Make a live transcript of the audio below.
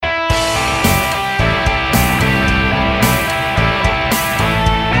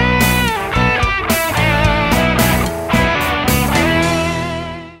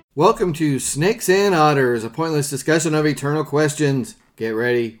Welcome to Snakes and Otters, a pointless discussion of eternal questions. Get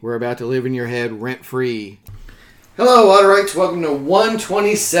ready, we're about to live in your head rent-free. Hello, Otterites, welcome to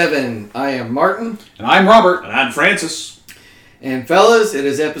 127. I am Martin. And I'm Robert. And I'm Francis. And fellas, it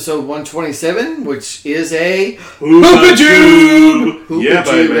is episode 127, which is a Hoopajube!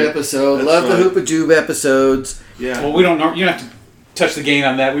 Hoopajube episode. That's Love right. the Hoopajube episodes. Yeah. Well, we don't know. You don't have to touch the gain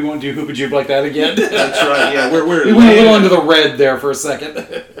on that. We won't do Hoopajube like that again. That's right. Yeah, we're We went a little into the red there for a second.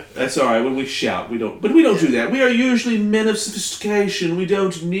 That's all right. When we shout, we don't. But we don't do that. We are usually men of sophistication. We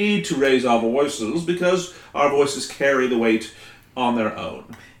don't need to raise our voices because our voices carry the weight on their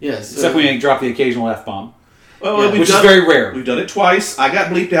own. Yes. Except we may drop the occasional F-bomb. Well, Yeah, we've which is done- very rare. We've done it twice. I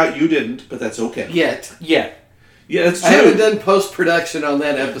got bleeped out. You didn't, but that's okay. Yet. Yeah. Yeah, that's true. I haven't done post-production on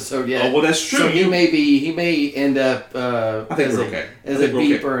that episode yet. Oh, well, that's true. So he may end up I think as we're a, okay. as I a think we're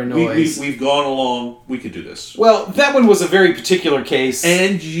beep okay. or a noise. We've gone along. We could do this. Well, that one was a very particular case.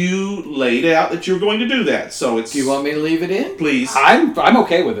 And you laid out that you were going to do that, so it's. Do you want me to leave it in? Please, I'm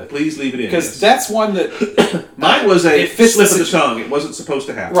okay with it. please leave it in. Because yes. that's one that... Mine was a It fits slip the of the situ- tongue. It wasn't supposed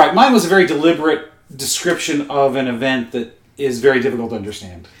to happen. Right, mine was a very deliberate description of an event that is very difficult to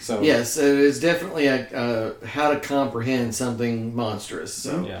understand. So Yes, it is definitely a how to comprehend something monstrous.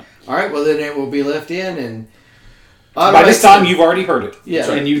 So, Yeah. all right, well then it will be left in, and By this time, you've already heard it.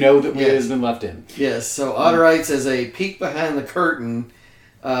 Yeah. And you know that Yeah. it has been left in. yes. So Otterites, as a peek behind the curtain.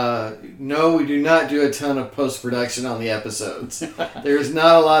 No, we do not do a ton of post production on the episodes. There's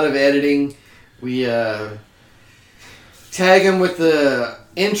not a lot of editing. We tag them with the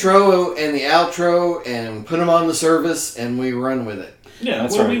intro and the outro and put them on the service, and we run with it. Yeah,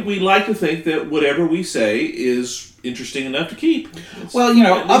 That's well, right. we like to think that whatever we say is interesting enough to keep. Well, you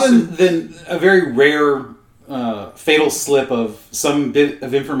know, At least other than a very rare fatal slip of some bit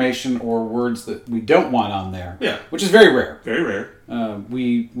of information or words that we don't want on there, Yeah. which is very rare. Very rare.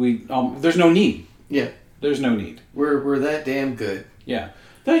 There's no need. Yeah, There's no need. we're that damn good. Yeah.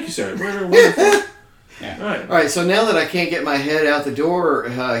 Thank you, sir. Wonderful. Yeah. All right. All right, so now that I can't get my head out the door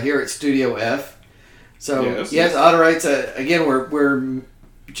here at Studio F, so yes, Otterites, again, we're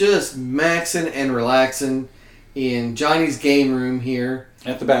just maxing and relaxing in Johnny's game room here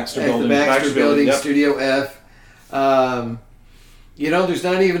At the Baxter at Building. the Baxter Baxter Building, Building, yep. Studio F. There's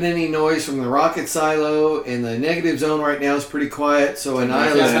not even any noise from the rocket silo, and the negative zone right now is pretty quiet. So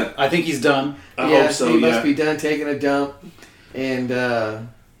Annihilus, Yeah, I think he's done. I hope so, he yeah. must be done taking a dump, and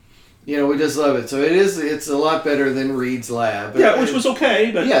we just love it. So it's a lot better than Reed's lab. Yeah, which was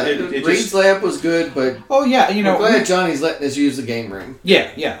okay, but yeah, it Reed's just... lab was good, but Oh, yeah, I'm glad Johnny's letting us use the game room.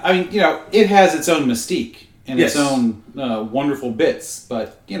 Yeah. I mean, it has its own mystique and its Yes. own wonderful bits,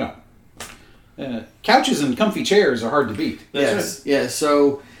 but, couches and comfy chairs are hard to beat. That's Yes.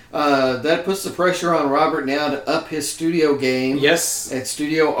 So that puts the pressure on Robert now to up his studio game. Yes. At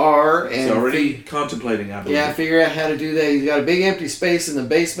Studio R, and He's already contemplating, I believe. figure out how to do that. He's got a big empty space in the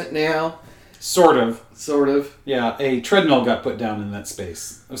basement now, Sort of. sort of. Yeah, a treadmill got put down in that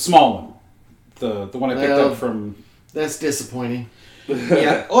space. A small one. The one I picked Well, up from... That's disappointing.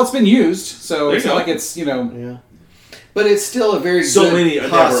 Yeah. Well, it's been used, so There it's you not go. like it's, Yeah, but it's still a very So good many never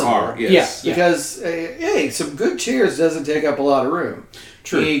possible. are, yes. Yeah. Because hey, some good chairs doesn't take up a lot of room.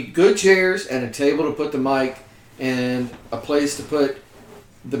 True. You need good chairs and a table to put the mic and a place to put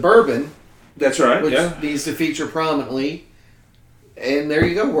the bourbon, That's right, which yeah. needs to feature prominently. And there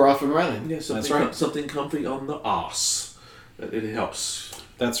you go. We're off and running. Yeah, something, That's right. Something comfy on the ass. It helps.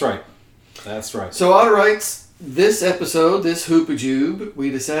 That's right. That's right. So, Otterites, this episode, this Hoopajube, we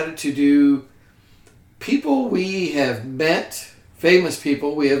decided to do people we have met, famous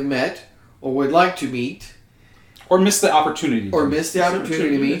people we have met, or would like to meet, Or miss the opportunity. or miss the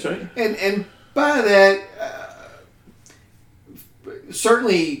opportunity to meet. That's right. And by that,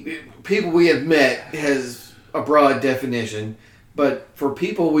 certainly people we have met has a broad definition, but for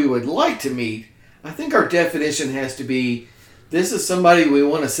people we would like to meet, I think our definition has to be, this is somebody we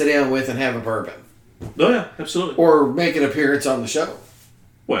want to sit down with and have a bourbon, Oh, yeah, absolutely. or make an appearance on the show.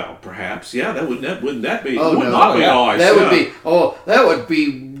 Well, perhaps, yeah. Wouldn't that be? Oh, would no. not be Yeah. nice. That would yeah. be, that would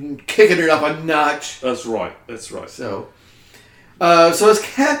be kicking it up a notch. That's right. That's right. So as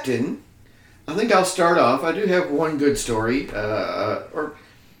captain, I think I'll start off. I do have one good story, or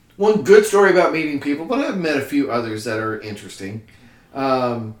one good story about meeting people, but I've met a few others that are interesting.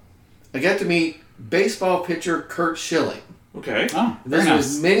 I got to meet baseball pitcher Curt Schilling. Okay. Oh, very This nice.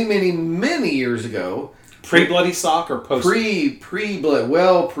 was many, many, many years ago. Pre-bloody sock or post? Pre-bloody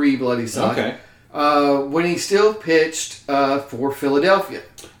sock. Okay. When he still pitched for Philadelphia.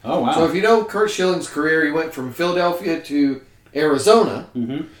 Oh, wow. So if you know Curt Schilling's career, he went from Philadelphia to Arizona,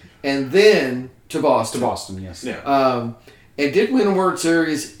 Mhm. and then to Boston. To Boston, yes. Yeah. and did win a World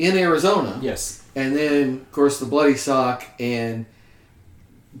Series in Arizona. Yes. And then, of course, the bloody sock and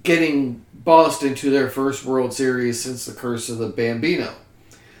getting Boston to their first World Series since the curse of the Bambino.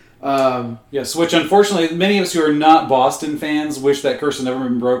 Yes, which unfortunately many of us who are not Boston fans wish that curse had never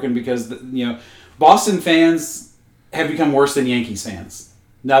been broken because, Boston fans have become worse than Yankees fans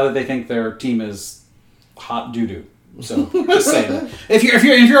now that they think their team is hot doo-doo. So, just saying that. If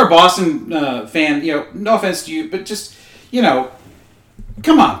you're a Boston fan, no offense to you, but just,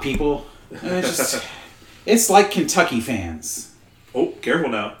 come on, people. It's like Kentucky fans. Oh, careful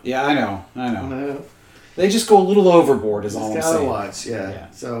now. Yeah, I know. No. They just go a little overboard, is all I'm Gotta saying. watch, yeah.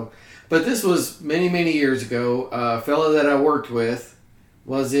 So, but this was many, many years ago. A fellow that I worked with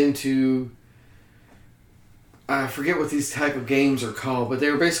was into, I forget what these type of games are called, but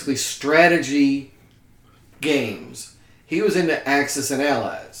they were basically strategy games. He was into Axis and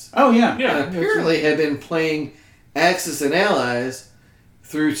Allies. Oh, yeah. Yeah. And apparently had been playing Axis and Allies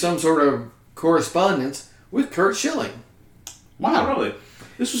through some sort of correspondence with Kurt Schilling. Wow. Really?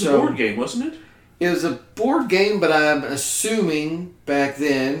 This was a So- board game, wasn't it? It was a board game, but I'm assuming back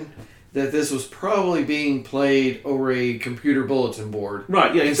then that this was probably being played over a computer bulletin board.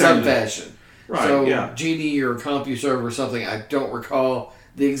 Right, yeah, in exactly. some fashion. Right, so yeah. GD or CompuServe or something, I don't recall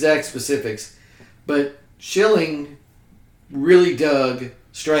the exact specifics. But Schilling really dug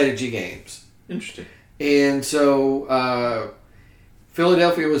strategy games. Interesting. And so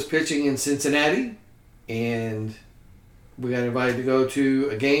Philadelphia was pitching in Cincinnati, and we got invited to go to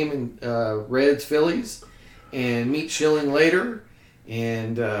a game in Reds Phillies and meet Schilling later.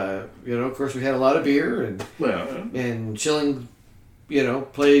 And of course, we had a lot of beer, and Schilling,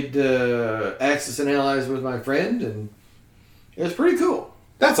 played Axis and Allies with my friend, and it was pretty cool.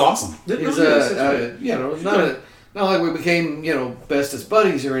 That's awesome. It It was really is, that's right. not like we became bestest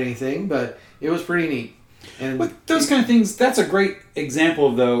buddies or anything, but it was pretty neat. And But those kind of things, that's a great example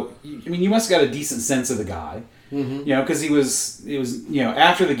of, though, you must have got a decent sense of the guy. Mhm. Because it was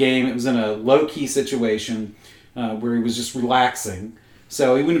after the game, it was in a low-key situation where he was just relaxing.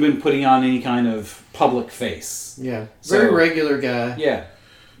 So he wouldn't have been putting on any kind of public face. Yeah, very So- regular guy. Yeah.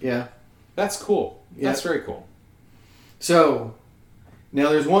 Yeah. That's cool. Yeah. That's very cool. So, now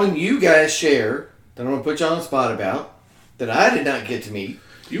there's one you guys share that I'm going to put you on the spot about that I did not get to meet.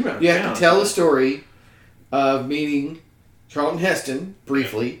 You ran You have down. to tell the story of meeting Charlton Heston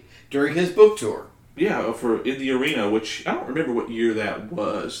briefly during his book tour. Yeah, for in the arena, which I don't remember what year that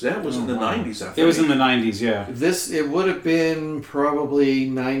was. That was in the 90s, I think. It was in the 90s, yeah. It would have been probably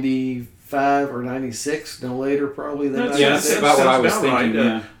 95 or 96, no later probably than That's- 96. that's about what I was sounds about thinking, right.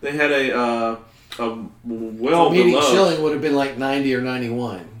 yeah. They had a So well-beloved... meeting Schilling would have been like 90 or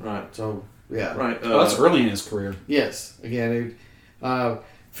 91. Right, So, yeah. right. Oh, that's early in his career. Yes. Again,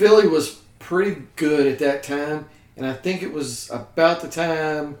 Philly was pretty good at that time, and I think it was about the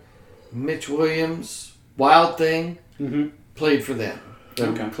time Mitch Williams, Wild Thing, Mm-hmm. played for them. The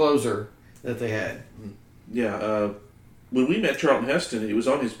Okay. closer that they had. Yeah, when we met Charlton Heston, he was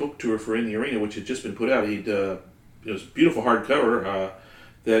on his book tour for In the Arena, which had just been put out. It was a beautiful hardcover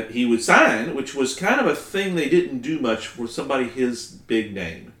that he would sign, which was kind of a thing they didn't do much for somebody his big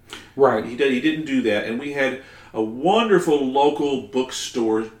name. Right. He didn't do that, and we had a wonderful local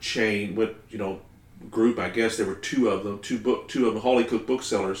bookstore chain with group. I guess there were two of them, two of the Holly Cook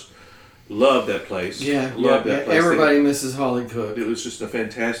booksellers. Loved that place. Loved that place. Everybody misses Holly Cook. It was just a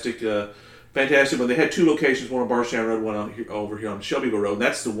fantastic one. They had two locations, one on Barstown Road, one over here on Shelbyville Road. And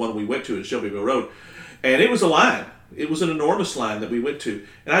that's the one we went to at Shelbyville Road. And it was a line. It was an enormous line that we went to.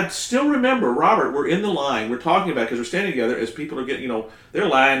 And I still remember, Robert, we're in the line. We're talking about, because we're standing together as people are getting, they're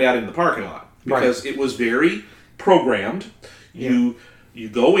lined out in the parking lot. Because it was very programmed. You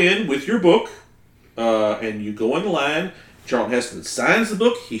go in with your book, and you go in the line. Charlton Heston signs the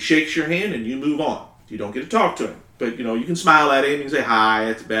book, he shakes your hand, and you move on. You don't get to talk to him. But, you can smile at him, you can say, hi,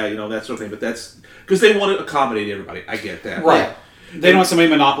 it's bad, that sort of thing. But that's, because they want to accommodate everybody. I get that. Right. They don't want somebody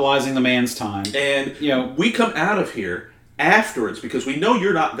monopolizing the man's time. And, we come out of here afterwards, because we know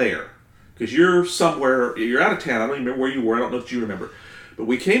you're not there. Because you're somewhere, you're out of town, I don't even remember where you were, I don't know if you remember. But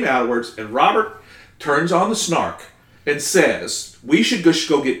we came outwards, and Robert turns on the snark and says, we should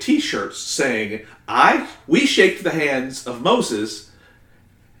go get t-shirts saying, we shaked the hands of Moses,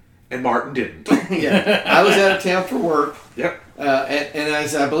 and Martin didn't. Yeah, I was out of town for work. Yep. And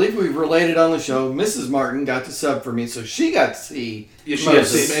as I believe we've related on the show, Mrs. Martin got to sub for me, so she got to see Yes,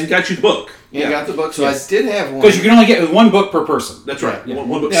 Moses. and got you the book. And got the book, so Yes. I did have one. Because you can only get one book per person. That's right. Yeah.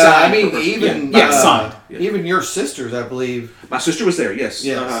 One book Yeah, signed I mean, per person. even Yeah, signed. even your sisters, I believe. My sister was there, yes.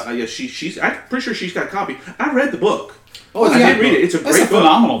 Yes. Yes, she's. I'm pretty sure she's got a copy. I read the book. Oh, I yeah. did read it. It's a That's great a book.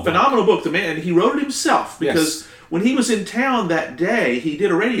 phenomenal book. Phenomenal book. The man, and he wrote it himself because when he was in town that day, he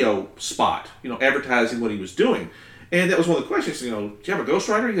did a radio spot, advertising what he was doing. And that was one of the questions, do you have a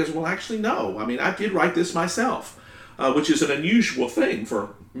ghostwriter? He goes, well, actually, no. I mean, I did write this myself, which is an unusual thing for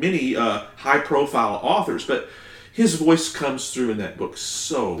many high-profile authors. But his voice comes through in that book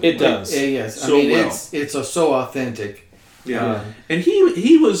so It does. Yes. So well. It's so authentic. Yeah. And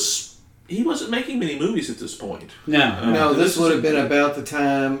he wasn't making many movies at this point. No. This would have been about the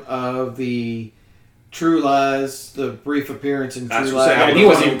time of the True Lies, the brief appearance in True Lies. And he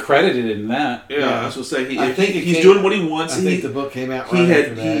wasn't even credited in that. Yeah, I was going to say, I think he's doing what he wants. I think the book came out right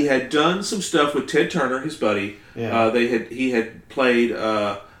after that. He had done some stuff with Ted Turner, his buddy. Yeah. He had played in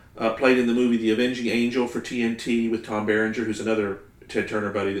the movie The Avenging Angel for TNT with Tom Berenger, who's another Ted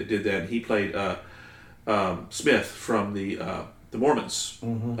Turner buddy that did that. And he played Smith from the Mormons.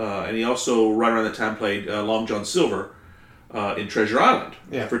 Mm-hmm. And he also, right around that time, played Long John Silver in Treasure Island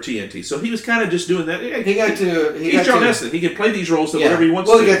for TNT. So he was kind of just doing that. He's John Heston. He can play these roles whatever he wants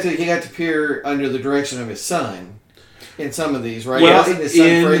to. Well, he got to appear under the direction of his son in some of these, right? Well, in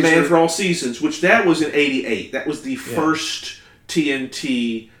The Man for All Seasons, which that was in '88. That was the first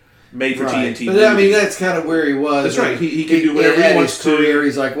TNT made for TNT. But I mean, that's kind of where he was. That's right. He can do whatever he wants to. Career,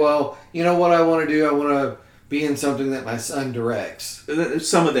 he's like, well, you know what I want to do? I want to be in something that my son directs.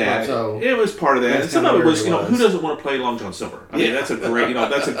 Some of that, so it was part of that. And some of it was, who doesn't want to play Long John Silver? I mean, that's a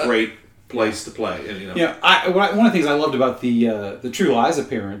great place to play. And, one of the things I loved about the True Lies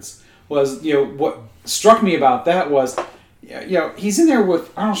appearance was, what struck me about that was, he's in there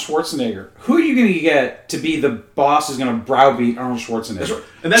with Arnold Schwarzenegger. Who are you going to get to be the boss who's going to browbeat Arnold Schwarzenegger? That's right.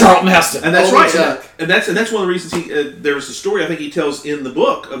 And that's Charlton Heston. And that's right. And that's one of the reasons there's a story I think he tells in the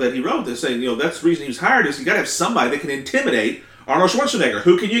book that he wrote that's saying, that's the reason he was hired is you got to have somebody that can intimidate Arnold Schwarzenegger.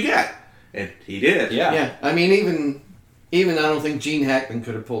 Who can you get? And he did. Yeah. I mean, even I don't think Gene Hackman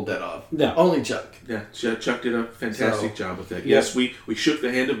could have pulled that off. No. Only Chuck. Yeah, Chuck did a fantastic job with that. Yes, we shook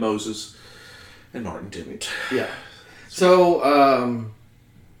the hand of Moses, and Martin didn't. Yeah. So,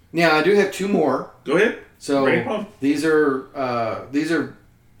 I do have two more. Go ahead. So these are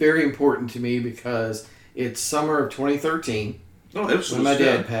very important to me because it's summer of 2013. Oh, that was when my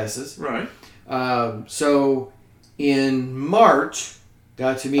dad passes. Right. So in March,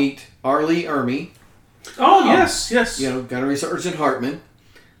 got to meet R. Lee Ermey. Oh yes. Gunnery Sergeant Hartman,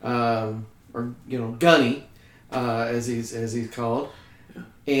 or Gunny, as he's called,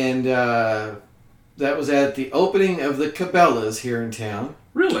 and that was at the opening of the Cabela's here in town.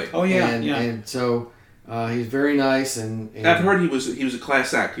 Really? Oh yeah. And so he's very nice, and I've heard he was a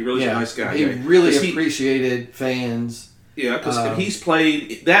class act. He really is a nice guy. He really appreciated fans. Yeah, because he's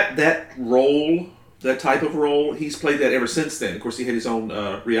played that role. That type of role, he's played that ever since then. Of course, he had his own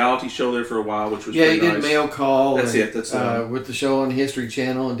reality show there for a while, which was he did Mail Call. That's it. That's with the show on History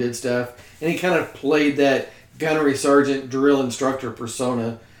Channel and did stuff, and he kind of played that gunnery sergeant drill instructor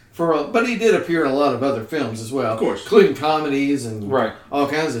persona but he did appear in a lot of other films as well, of course, including comedies and right. all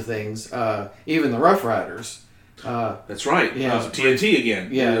kinds of things. Even the Rough Riders. That's right. Yeah, TNT again.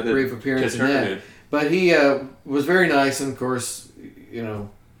 Yeah, brief appearance in that. But he was very nice, and of course,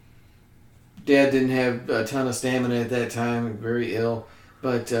 Dad didn't have a ton of stamina at that time, very ill.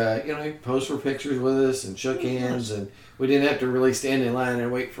 But, he posed for pictures with us and shook hands, and we didn't have to really stand in line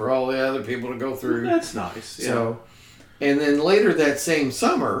and wait for all the other people to go through. That's nice. Yeah. So, and then later that same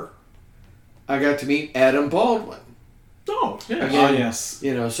summer, I got to meet Adam Baldwin. Oh, yeah. Again, yes.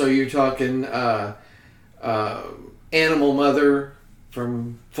 So you're talking Animal Mother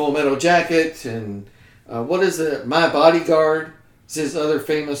from Full Metal Jacket, and what is it? My Bodyguard is his other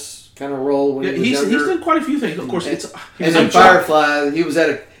famous kind of role when he was younger. He's done quite a few things. Of course, and then Firefly. He was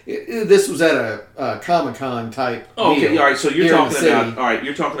at this was at a Comic-Con type. Oh, okay. Deal all right. So you're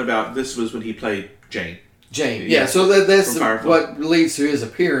talking about this was when he played Jane. Yeah. So that's what leads to his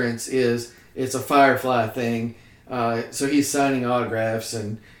appearance is it's a Firefly thing. So he's signing autographs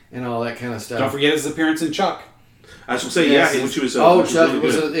and all that kind of stuff. Don't forget his appearance in Chuck. I was going to say, which was Chuck.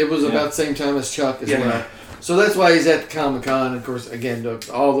 Really it was about the same time as Chuck as well. So that's why he's at the Comic-Con. Of course, again,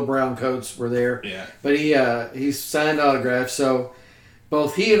 all the brown coats were there. Yeah. But he signed autographs. So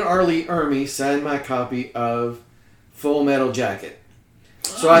both he and R. Lee Ermey signed my copy of Full Metal Jacket.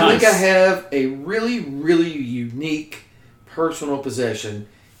 So I think I have a really, really unique personal possession,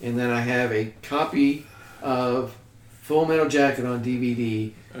 and then I have a copy of Full Metal Jacket on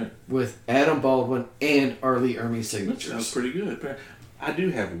DVD with Adam Baldwin and R. Lee Ermey signatures. That sounds pretty good. I do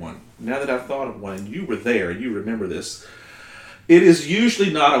have one. Now that I've thought of one, and you were there, you remember this. It is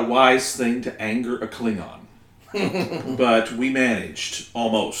usually not a wise thing to anger a Klingon. But we managed,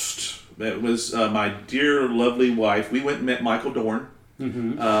 almost. It was my dear, lovely wife. We went and met Michael Dorn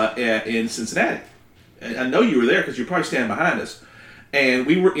in Cincinnati. And I know you were there because you're probably standing behind us. And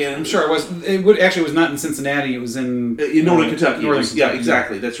we were in. I'm sure it was. It was not in Cincinnati. It was in Northern Kentucky. Northern Kentucky. Yeah,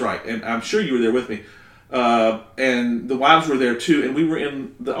 exactly. That's right. And I'm sure you were there with me. And the wives were there too. And we were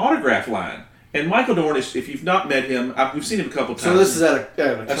in the autograph line. And Michael Dorn is, if you've not met him, we've seen him a couple times. So this is at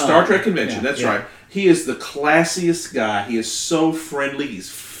a Star Trek convention. Yeah. That's right. He is the classiest guy. He is so friendly. He's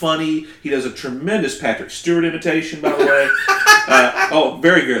funny. He does a tremendous Patrick Stewart imitation, by the way.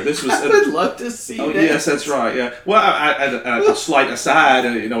 Very good. This was. I would love to see that. Yes, that's right. Yeah. Well, a slight aside.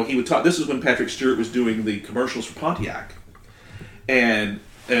 He would talk. This is when Patrick Stewart was doing the commercials for Pontiac, and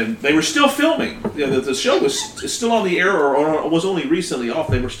they were still filming. The show was still on the air, or was only recently off.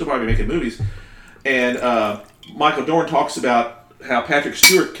 They were still probably making movies, and Michael Dorn talks about how Patrick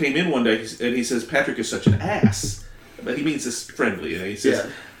Stewart came in one day and he says Patrick is such an ass, but he means this friendly. And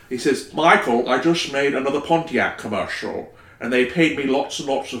he says, Michael, I just made another Pontiac commercial, and they paid me lots and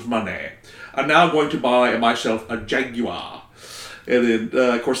lots of money. I'm now going to buy myself a Jaguar. And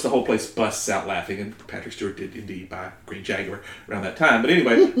then, of course, the whole place busts out laughing, and Patrick Stewart did indeed buy a green Jaguar around that time. But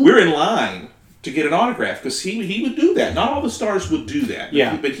anyway, we're in line to get an autograph, because he would do that. Not all the stars would do that,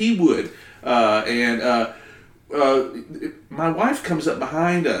 but he would. My wife comes up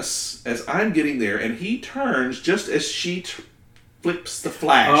behind us as I'm getting there, and he turns just as she flips the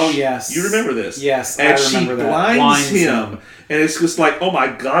flash. Oh, yes. You remember this? Yes, and I remember she that. blinds him. And it's just like, oh my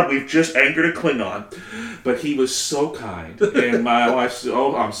God, we've just angered a Klingon. But he was so kind. And my wife said,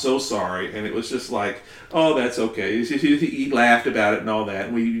 oh, I'm so sorry. And it was just like, oh, that's okay. He laughed about it and all that.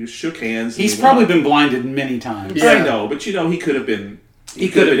 And we shook hands. He's probably been blinded many times. Yeah. I know, but he could have been. He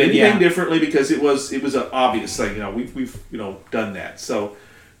could have been anything differently, because it was an obvious thing. We've done that. So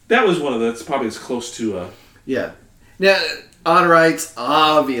that was one of that's probably as close to Yeah. Now, Honorites,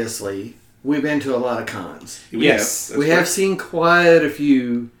 obviously, we've been to a lot of cons. Yes. We have seen quite a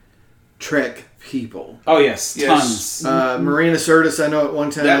few Trek people. Oh, yes. Tons. Marina Sirtis, I know at one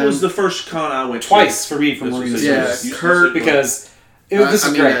time. That was the first con I went Twice to. for me from Marina Sirtis. Yeah, Kirk. Because this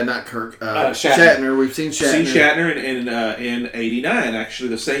is great. Not Kirk. Shatner. Shatner. We've seen Shatner. Seen Shatner in '89, actually,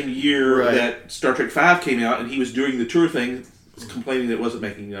 the same year that Star Trek V came out, and he was doing the tour thing, complaining that it wasn't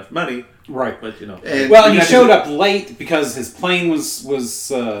making enough money. Right. But and he showed up late because his plane was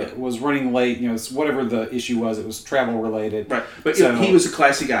running late. Whatever the issue was, it was travel related. Right. But he was a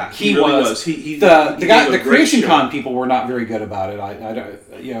classy guy. He really was. The Creation Con people were not very good about it.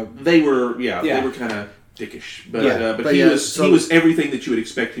 They were kind of dickish, but he was everything that you would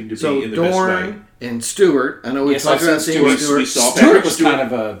expect him to be in the best way. Dorn and Stewart. I know we talked about seeing Stewart. Stewart was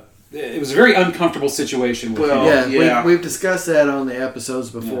kind of it was a very uncomfortable situation with him. We've discussed that on the episodes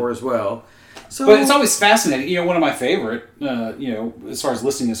before as well. So, but it's always fascinating. One of my favorite, as far as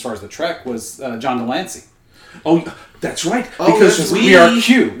listening, as far as the Trek, was John Delancey. Oh, that's right. Because we are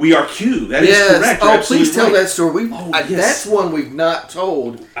Q. We are Q. That is correct. Oh, please tell that story. That's one we've not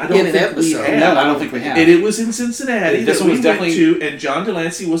told in an episode. No, I don't think we have. And it was in Cincinnati. This one was definitely and John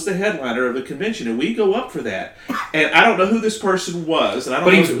Delancey was the headliner of the convention, and we go up for that. And I don't know who this person was, and I don't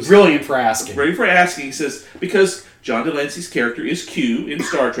know. But he was brilliant for asking. Brilliant for asking. He says because John Delancey's character is Q in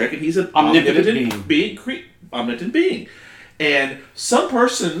Star Trek, and he's an omnipotent being. And some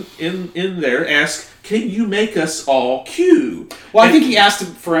person in there asked, "Can you make us all Q?" Well, I think he asked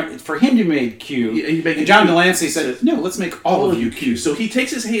for him to make Q. And John Delancey said, "No, let's make all of you Q." So he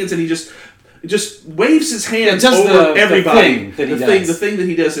takes his hands and he just waves his hands over everybody. The thing that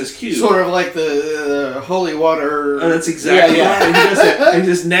he does as Q. Sort of like the holy water. That's exactly right. He does that. And he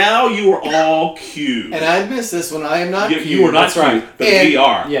says, "Now you are all Q." And I missed this one. I am not Q. You are not Q, right. but we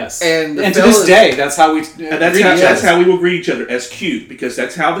are. Yes. And to this day, that's how we that's how we will greet each other, as Q, because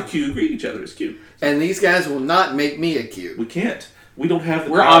that's how the Q greet each other, as Q. And these guys will not make me a Q. We can't. We don't have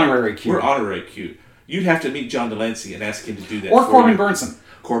the We're power. honorary Q. We're honorary Q. You'd have to meet John Delancey and ask him to do that. Or Corbin Burnson.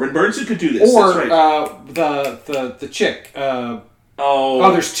 Corbin Burnson could do this. Or that's right. the chick.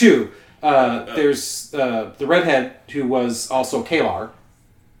 There's two. There's the redhead who was also Kalar.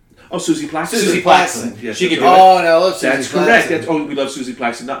 Oh, Susie Plaxton. Susie Plaxton. Yes, she could do right. it. Oh, no, I love Susie That's Plaxton. correct. We love Susie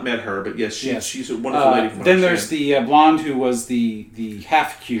Plaxton. Not met her, but yes, she's a wonderful lady. From then there's the blonde who was the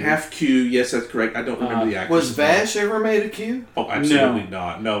half Q. Half Q, yes, that's correct. I don't remember the actress. Was Vash ever made a Q? Oh, absolutely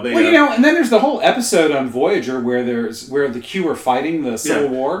not. No, they. And then there's the whole episode on Voyager where the Q are fighting the Civil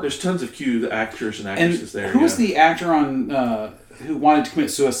War. There's tons of Q actors and actresses there. Who was the actor on who wanted to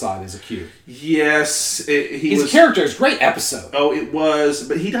commit suicide as a Q? Yes, his character is a great episode. Oh, it was,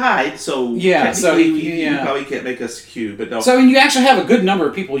 but he died, so he probably can't make us Q. But no. So you actually have a good number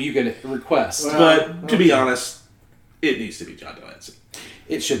of people you could request. But to be honest, it needs to be John Delancey.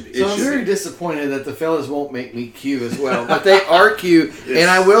 It should be. So I'm very disappointed that the fellas won't make me Q as well, but they are Q, and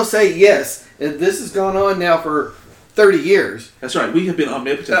I will say yes. This has gone on now for 30 years. That's right. We have been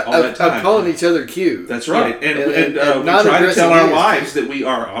omnipotent all that time. Of calling each other Q. That's right. Yeah. And we not try to tell our addressing wives that we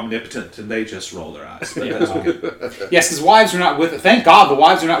are omnipotent, and they just roll their eyes. But that's okay. Yes, because wives are not with us. Thank God the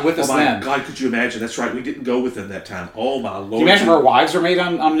wives are not with us Oh my then. God, could you imagine? That's right. We didn't go with them that time. Oh my Lord. Can you imagine if our wives are made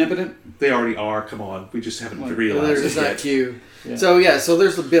omnipotent? They already are. Come on. We just haven't Well, realized they're it just yet. not Q. Yeah. So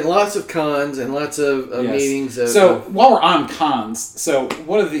there's been lots of cons and lots of Yes. meetings. So while we're on cons, so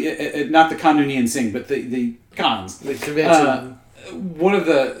what are the not the Con Noonien Sing, but the cons? The convention. One of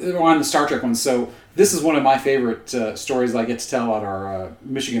the on the Star Trek one. So this is one of my favorite stories that I get to tell about our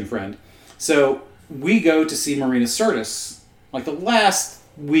Michigan friend. So we go to see Marina Sirtis like the last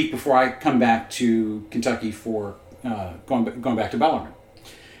week before I come back to Kentucky for going back to Bellarmine.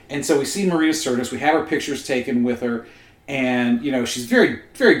 And so we see Marina Sirtis. We have her pictures taken with her, and she's very,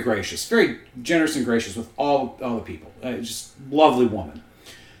 very gracious, very generous and gracious with all the people. Just lovely woman.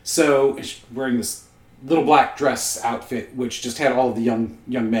 So she's wearing this little black dress outfit, which just had all of the young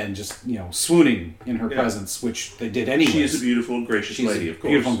men just swooning in her presence, which they did anyway. She is a beautiful and gracious lady, of course.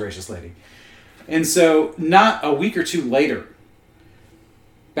 Beautiful and gracious lady. And so, not a week or two later,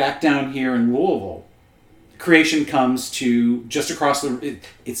 back down here in Louisville, Creation comes to just across the.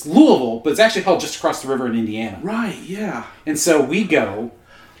 It's Louisville, but it's actually held just across the river in Indiana. Right, yeah. And so we go,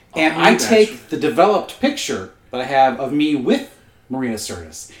 and I take the developed picture that I have of me with Marina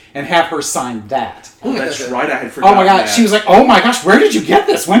Sirtis and have her sign that. Oh, that's right. I had forgotten Oh my God! that. She was like, "Oh my gosh, where did you get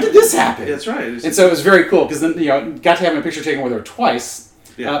this? When did this happen?" That's right. And so it was very cool because then got to have my picture taken with her twice.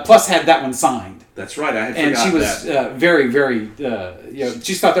 Yeah. Plus had that one signed. That's right. I had And forgotten she was that. very, very.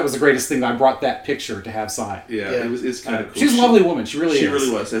 She thought that was the greatest thing. That I brought that picture to have signed. Yeah, it's kind of cool. She's a lovely woman. She really is. She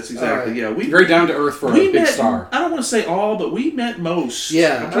really was. That's exactly. Yeah, we Very down to earth for a we big met, star. I don't want to say all, but we met most.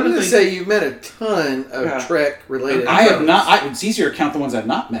 Yeah, I'm trying going to think. say you've met a ton of Yeah. Trek related. I have not. It's easier to count the ones I've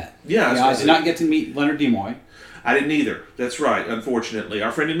not met. Yeah, I did not get to meet Leonard Nimoy. I didn't either. That's right. Unfortunately,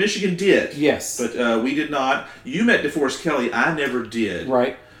 our friend in Michigan did. Yes, But we did not. You met DeForest Kelly. I never did.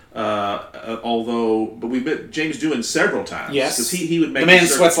 right. But we met James Doohan several times. Yes, because he would make the man the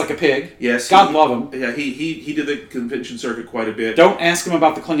sweats like a pig. Yes, God love him. Yeah, he did the convention circuit quite a bit. Don't ask him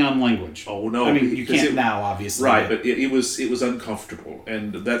about the Klingon language. Oh no! I mean, you because can't now, obviously. Right, but it was uncomfortable,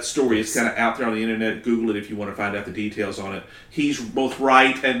 and that story is kind of out there on the internet. Google it if you want to find out the details on it. He's both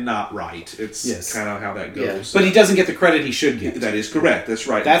right and not right. It's kind of how that goes. Yeah. But he doesn't get the credit he should get. That is correct. That's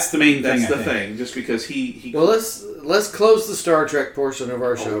right. That's the main thing. That's I the think. thing. Just because he Well, let's close the Star Trek portion of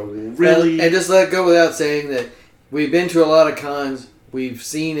our show. really? And just let it go without saying that we've been to a lot of cons. We've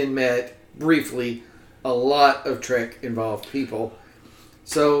seen and met briefly a lot of Trek involved people.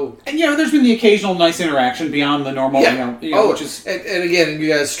 So And there's been the occasional nice interaction beyond the normal. Which is and again, you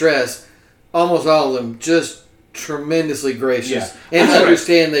guys stress almost all of them just tremendously gracious and That's right.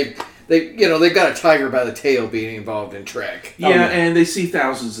 understand they've got a tiger by the tail being involved in Trek. yeah, yeah. and they see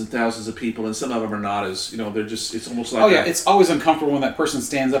thousands and thousands of people, and some of them are not as they're just. It's almost like it's always uncomfortable when that person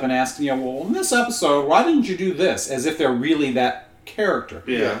stands up and asks, well, in this episode, why didn't you do this? As if they're really that character.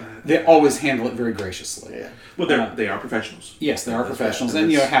 Yeah. They always handle it very graciously. Yeah. Well, they are professionals. Yes, they are professionals, right.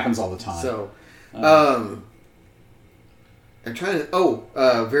 and it happens all the time. So, I'm trying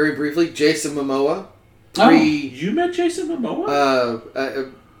to. Very briefly, Jason Momoa. You met Jason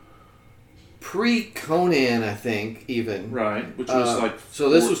Momoa? Pre-Conan, I think, even. Right, which was like. So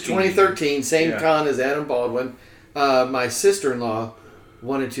this was 14. 2013, same Yeah. con as Adam Baldwin. My sister-in-law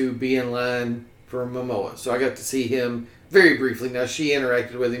wanted to be in line for Momoa, so I got to see him very briefly. Now she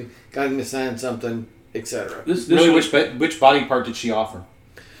interacted with him, got him to sign something, etc. This Really, was, which body part did she offer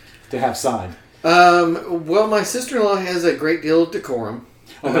to have signed? Well, my sister-in-law has a great deal of decorum,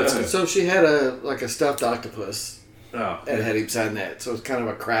 Oh, that's good. so she had a stuffed octopus oh, and had him sign that. So it's kind of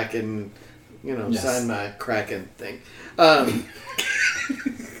a Kraken, Yes. sign my Kraken thing.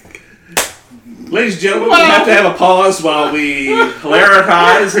 ladies and gentlemen, we have to have a pause while we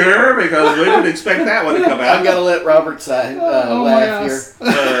hilarize here because we didn't expect that one to come out. I've got to let Robert sign laugh here.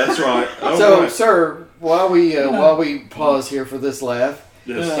 That's right. Oh, So, right. sir, while we pause here for this laugh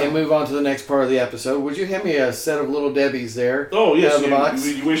Yes. and move on to the next part of the episode, would you hand me a set of Little Debbie's there? Oh, yes. out of the box?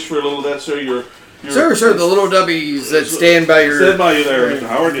 You wish for a little of that, sir? You're Sir, the Little Debbie's that stand by your... Stand by you there, Mr.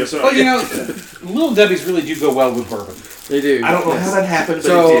 Howard. Yes, sir. Well, Little Debbie's really do go well with bourbon. They do. I don't know how that happened, but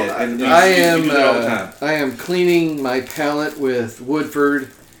So, it did. And you do that all the time. I am cleaning my palate with Woodford,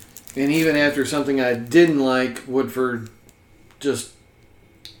 and even after something I didn't like, Woodford just...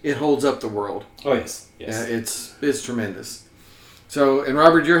 It holds up the world. Oh, yes. Yeah, it's tremendous. So, and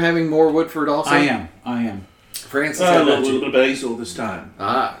Robert, you're having more Woodford also? I am. Francis A had little, that too. bit of Basil this time.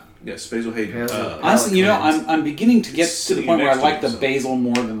 Ah, Yes, Basil Hayden. Basil. Honestly, Alec I'm beginning to get to the Sitting point where I next to like me, the so. basil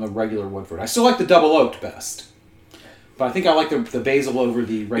more than the regular Woodford. I still like the double oaked best, but I think I like the basil over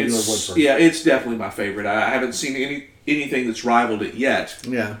the regular Woodford. Yeah, it's definitely my favorite. I haven't seen anything that's rivaled it yet.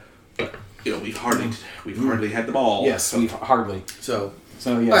 yeah. But we've hardly had them all. Yes, so. we've hardly. So,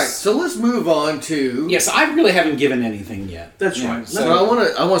 So yes. all right. So let's move on to. Yes, I really haven't given anything yet. That's You know, right. So I want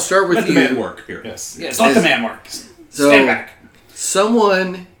to start with Let the you. man work here. Yes, let the man work. So- Stand back.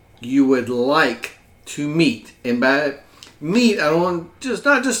 Someone you would like to meet, and by meet, I don't want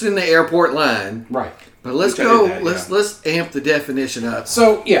not just in the airport line, Right. but let's Which I go. did that, Let's amp the definition up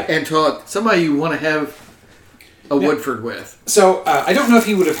So yeah. and talk somebody you want to have a Yeah. Woodford with. So I don't know if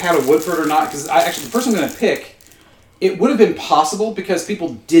he would have had a Woodford or not, because actually the person I'm going to pick, it would have been possible because people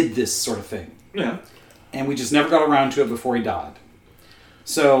did this sort of thing, Yeah. and we just never got around to it before he died.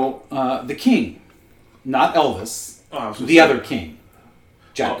 So the King, not Elvis, Oh, I was gonna the say- other King,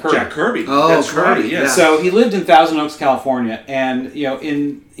 Jack Kirby. Jack Kirby. Oh, That's Kirby, right. Yeah. yeah. So he lived in Thousand Oaks, California, and he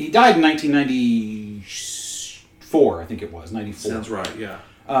died in 1994, I think it was 94. Sounds right. Yeah.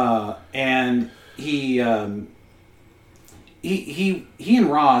 And he and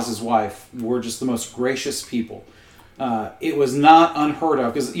Roz, his wife, were just the most gracious people. It was not unheard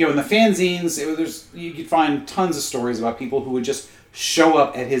of because in the fanzines, you could find tons of stories about people who would just show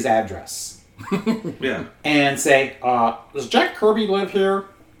up at his address Yeah. and say, "Does Jack Kirby live here?"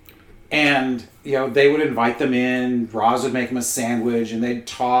 And they would invite them in. Roz would make them a sandwich, and they'd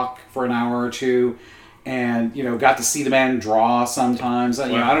talk for an hour or two. And got to see the man draw sometimes. I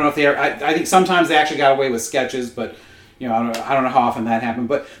don't know if they. I think sometimes they actually got away with sketches, but I don't know how often that happened.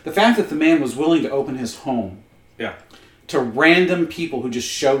 But the fact that the man was willing to open his home Yeah. to random people who just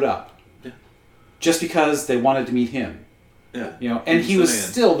showed up, Yeah. just because they wanted to meet him, Yeah. and He's he the was man.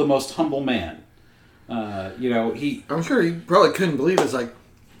 still the most humble man. He. I'm sure he probably couldn't believe it. It's like,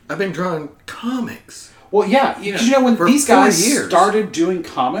 I've been drawing comics. Well, yeah, because when For these 4 guys years. started doing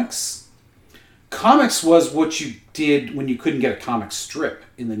comics was what you did when you couldn't get a comic strip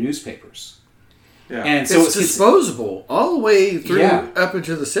in the newspapers. Yeah. And so It's disposable all the way through Yeah. up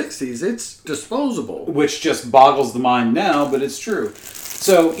into the 60s. It's disposable. which just boggles the mind now, but it's true.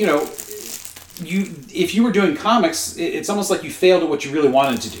 So, if you were doing comics, it's almost like you failed at what you really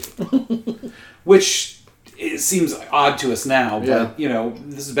wanted to do. Which it seems odd to us now, but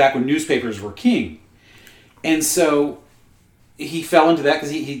this is back when newspapers were king. And so he fell into that because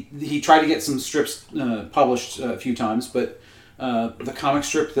he tried to get some strips published a few times, but the comic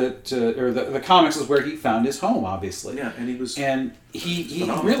strip or the comics is where he found his home, obviously. Yeah, and he was. And he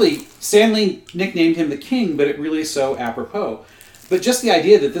phenomenal. really, Stanley nicknamed him the King, but it really is so apropos. But just the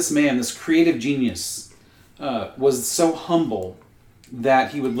idea that this man, this creative genius, was so humble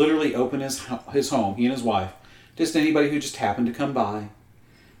that he would literally open his home, he and his wife, just anybody who just happened to come by,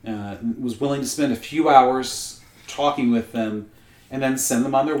 was willing to spend a few hours talking with them, and then send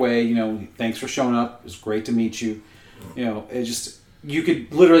them on their way. Thanks for showing up. It was great to meet you. You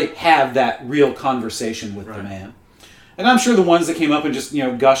could literally have that real conversation with the man. And I'm sure the ones that came up and just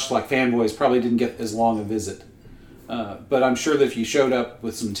gushed like fanboys probably didn't get as long a visit. But I'm sure that if you showed up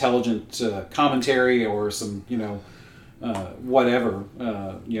with some intelligent commentary or some whatever,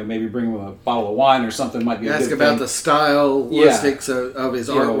 maybe bring him a bottle of wine or something might be a Ask good about thing. the stylistics of his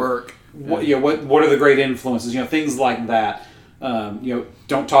artwork. What are the great influences? Things like that.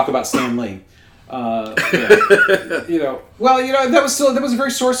 Don't talk about Stan Lee. That was a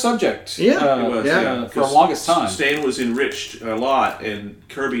very sore subject. Yeah, It was, for the longest time. Stan was enriched a lot, and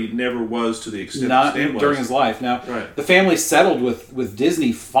Kirby never was to the extent Not that Stan was. during his life. Now, Right. the family settled with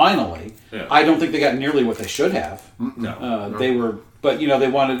Disney finally. Yeah. I don't think they got nearly what they should have. No. They were, but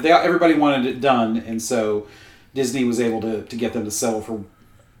everybody wanted it done, and so Disney was able to get them to settle for,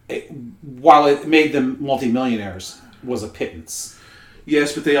 while it made them multimillionaires, was a pittance.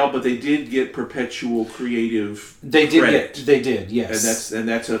 Yes, but they did get perpetual creative. They did credit. they did, yes. And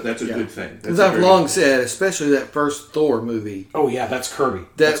that's a good thing. That's Because a I've very long good said, especially that first Thor movie, Oh yeah, that's Kirby.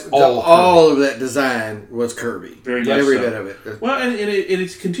 that That's all of that design was Kirby. Very much Every so. bit of it. thing. Well, and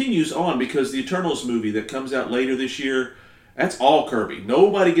it continues on because the Eternals movie that comes out later this year, that's all Kirby.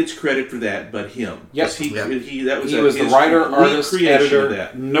 Nobody gets credit for that but him. Yep. 'Cause He He was was the his writer, complete artist, creation editor. of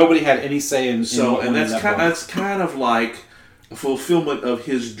that. Nobody had any say in So, what and went in that book. that's kind of like a fulfillment of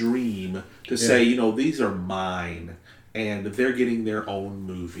his dream to say, these are mine, and they're getting their own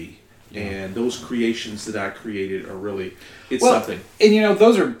movie, and those creations that I created are really something. And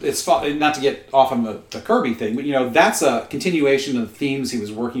those are not to get off on the Kirby thing, but that's a continuation of the themes he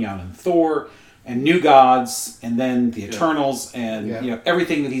was working on in Thor and New Gods, and then the Eternals, and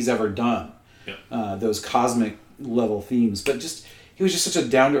everything that he's ever done. those cosmic level themes. But just he was just such a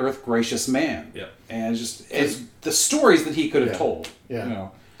down to earth, gracious man. Yeah. And the stories that he could have told. Yeah. You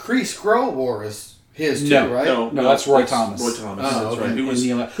know. Kree Skrull War is his too, No. right? No, that's Roy Thomas. Roy Thomas, Oh, that's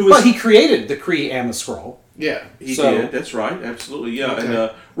okay. right. And but he created the Kree and the Skrull. Yeah. He So- did. That's right. Absolutely. Yeah. Okay.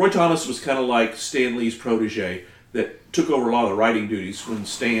 And Roy Thomas was kind of like Stan Lee's protege that took over a lot of the writing duties when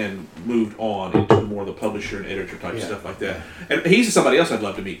Stan moved on into more of the publisher and editor type Yeah. stuff like that. And he's somebody else I'd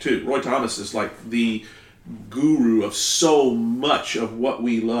love to meet too. Roy Thomas is like the guru of so much of what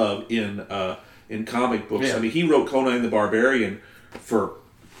we love in comic books. Yeah. I mean, he wrote Conan the Barbarian for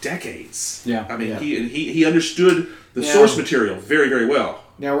decades. Yeah. I mean, Yeah. he understood the Yeah. source material very, very well.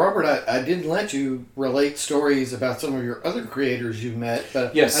 Now, Robert, I didn't let you relate stories about some of your other creators you met,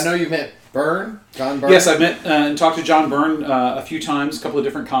 but Yes. I know you met John Byrne. Yes, I met and talked to John Byrne a few times, a couple of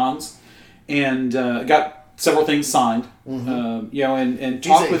different cons, and got several things signed. You know, and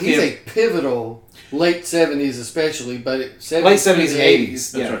talked with he's him. a pivotal late 70s especially, but Late 70s and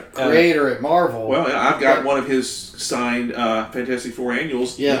 80s. That's yeah. right. creator at Marvel. Well, I've got one of his signed Fantastic Four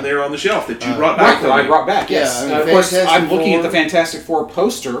annuals Yeah. in there on the shelf that you brought Right, back. that I from me. brought back, yes. Yeah, I mean, of course, Fantastic I'm looking at the Four. Fantastic Four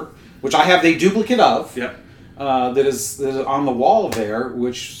poster, which I have a duplicate of, Yep. that is on the wall there,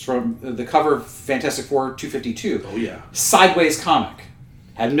 which is from the cover of Fantastic Four 252. Oh yeah. Sideways comic.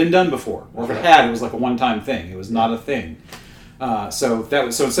 Hadn't been done before. Or if it had, it was like a one-time thing. It was not a thing. So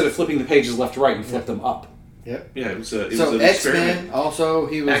instead of flipping the pages left to right, you flip them up. Yep. Yeah, it was an So experiment. X-Men also,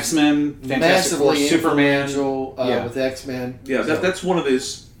 he was X-Men, Fantastic Four, massively Superman. influential with X-Men. Yeah, So- that's one of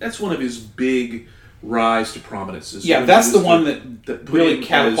his big rise to prominence. Is Yeah, when that's he the was one that put really him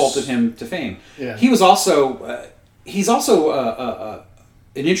catapulted as- him to fame. Yeah. He was also he's also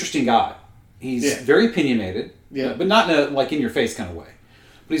an interesting guy. He's Yeah. very opinionated, Yeah. but not in a like in your face kind of way.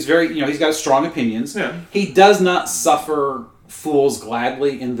 But he's very he's got strong opinions. Yeah. He does not suffer fools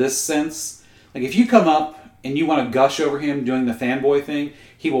gladly in this sense. Like if you come up and you want to gush over him doing the fanboy thing,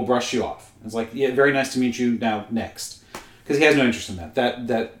 he will brush you off. It's like, yeah, very nice to meet you. Now next, because he has no interest in that.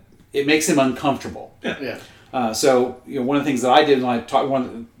 That it makes him uncomfortable. Yeah. So one of the things that I did when I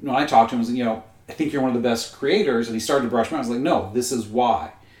talked to him was, I think you're one of the best creators, and he started to brush me off. I was like, no, this is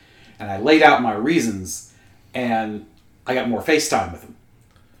why, and I laid out my reasons, and I got more FaceTime with him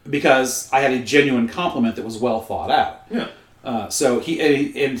because I had a genuine compliment that was well thought out. Yeah. So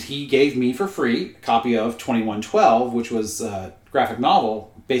he gave me for free a copy of 2112, which was a graphic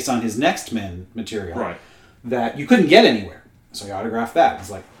novel based on his Next Men material, Right. that you couldn't get anywhere. So he autographed that. It's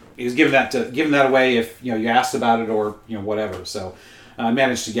like he was giving that away if you asked about it or whatever. So I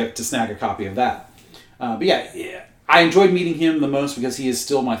managed to snag a copy of that. But yeah, I enjoyed meeting him the most because he is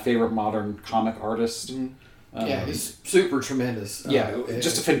still my favorite modern comic artist. Yeah, he's super tremendous.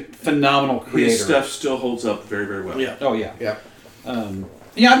 Just a phenomenal creator. His stuff still holds up very, very well. Yeah. Oh yeah. Yeah.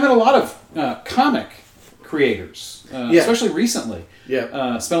 I've met a lot of comic creators, especially recently.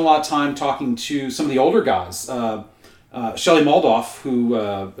 Yeah. Spent a lot of time talking to some of the older guys. Shelley Moldoff, who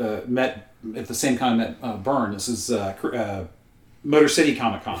met at the same time met Byrne. This is Motor City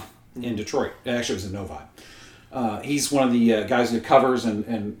Comic Con in Detroit. Actually, it was in Novi. He's one of the guys who did covers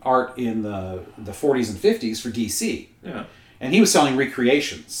and art in the 40s and 50s for DC. Yeah. And he was selling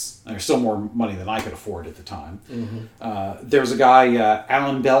recreations. There's still more money than I could afford at the time. There was a guy,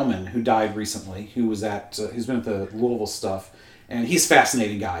 Alan Bellman, who died recently, who was he's been at the Louisville stuff, and he's a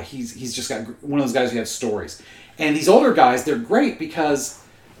fascinating guy. He's just got one of those guys who has stories. And these older guys, they're great because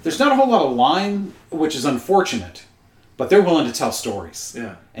there's not a whole lot of line, which is unfortunate, but they're willing to tell stories.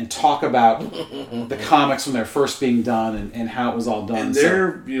 Yeah. And talk about the comics when they're first being done and how it was all done. And So-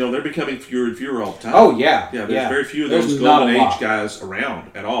 they're becoming fewer and fewer all the time. oh yeah, Yeah, there's very few of There's those not a golden lot. age guys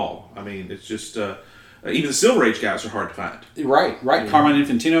around at all. I mean, it's just even the Silver Age guys are hard to find. Right. Carmine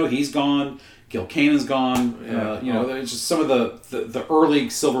Infantino, he's gone. Gil Kane is gone. Yeah. There's just some of the early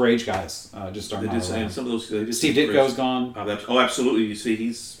Silver Age guys just are They not just, around. and some of those they just Steve Ditko's gone. Oh, absolutely. You see,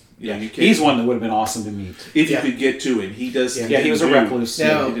 he's you can't- He's one that would have been awesome to meet. if you Yeah. could get to him. He does. Yeah. Yeah, he was a recluse.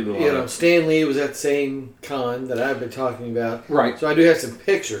 Now, he did a lot of- Stan Lee was at the same con that I've been talking about. Right. So I do have some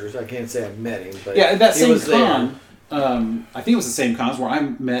pictures. I can't say I've met him, but Yeah, that he same was there. con, I think it was the same cons where I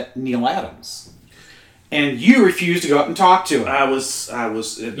met Neil Adams. And you refused to go up and talk to him. I was.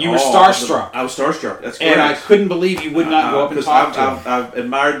 In You were awe of starstruck. I was starstruck. That's correct. And I couldn't believe you would not go up and Because talk to him. I've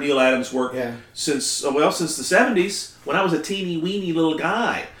admired Neil Adams' work Yeah. since the 70s when I was a teeny weeny little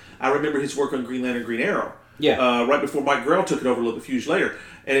guy. I remember his work on Green Lantern, Green Arrow. Yeah. Right before Mike Grell took it over a little bit years later,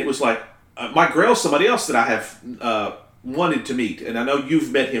 and it was like Mike Grell's somebody else that I have wanted to meet, and I know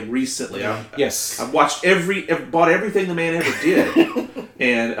you've met him recently. Yes. I've watched bought everything the man ever did,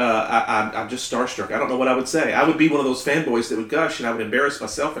 And I'm just starstruck. I don't know what I would say. I would be one of those fanboys that would gush, and I would embarrass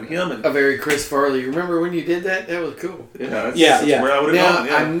myself and him. And A very Chris Farley. Remember when you did that? That was cool. that's Yeah. where I would Now, have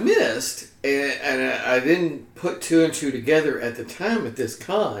gone. I Yeah. missed, and I didn't put two and two together at the time at this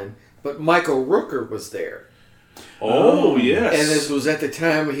con, but Michael Rooker was there. Oh, yes. And this was at the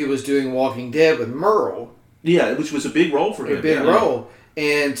time when he was doing Walking Dead with Merle. Yeah, which was a big role for him. A big yeah. role.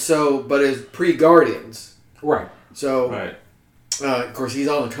 And so, but it's pre-Guardians. Right. So, Right. of course, he's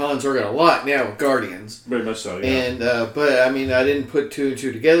on the con circuit a lot now with Guardians. Very much so, yeah. And, but, I mean, I didn't put two and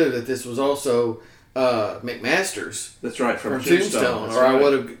two together that this was also McMaster's That's right, from Tombstone, That's or I right.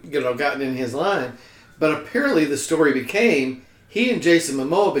 would have gotten in his line. But apparently the story became, he and Jason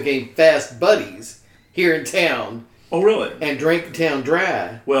Momoa became fast buddies here in town Oh, really? and drank town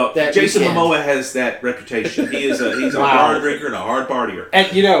dry. Well, that Jason weekend. Momoa has that reputation. He's a Wow. hard drinker and a hard partier.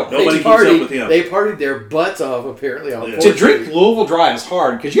 And you know, Nobody They keeps up partied, with him. they partied their butts off apparently on Yeah. to 4th drink Street. Louisville Dry is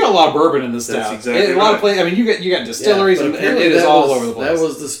hard because you got a lot of bourbon in this That's town. exactly A lot of right. places. I mean, you got distilleries Yeah, but and apparently it is that all was- over the place. That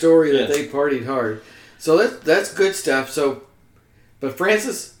was the story that Yes. they partied hard. So that's good stuff. So, but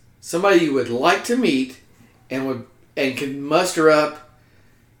Francis, somebody you would like to meet and can muster up,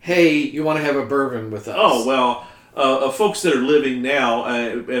 hey, you want to have a bourbon with us? Oh, well, folks that are living now,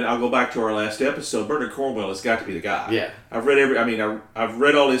 and I'll go back to our last episode, Bernard Cornwell has got to be the guy. Yeah. I've read I've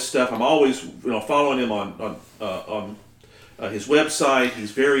read all his stuff. I'm always, following him on his website.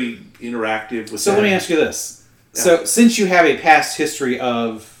 He's very interactive with So that. let me ask you this: Yeah. so since you have a past history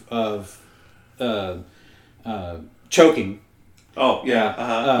of choking, Oh, yeah.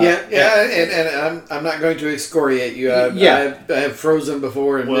 Uh-huh. And I'm not going to excoriate you. Yeah. I have frozen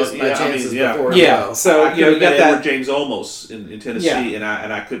before and Well, missed my yeah, I mean, chances yeah. before. Yeah, as well. so I you could have got met Edward that, James Olmos in Tennessee, Yeah.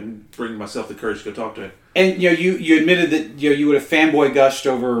 and I couldn't bring myself the courage to go talk to him. and you admitted that you would have fanboy gushed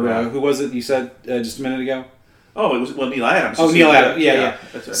over Yeah. who was it you said just a minute ago? Oh, it was Neil Adams. Oh, Neil Adams. Yeah.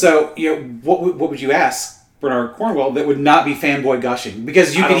 That's right. So what would you ask Bernard Cornwell that would not be fanboy gushing?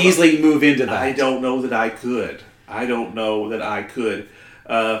 Because you I could don't know. easily move into that. I don't know that I could.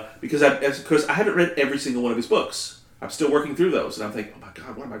 Because I haven't read every single one of his books. I'm still working through those, and I'm thinking, oh my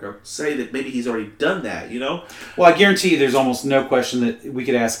God, what am I going to say that maybe he's already done that? Well, I guarantee you there's almost no question that we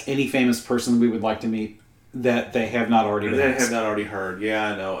could ask any famous person we would like to meet that they have not already been That I asked. have not already heard.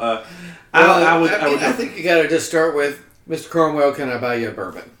 Yeah, I know. Well, I think you got to just start with, Mr. Cornwell, can I buy you a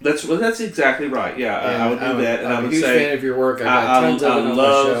bourbon? That's exactly right. Yeah, I would do that, and I'm I a would huge say fan of your work. I've got tons of it on my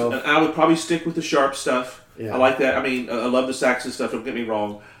shelf. and I would probably stick with the sharp stuff. Yeah. I like that. I mean, I love the Saxon stuff. Don't get me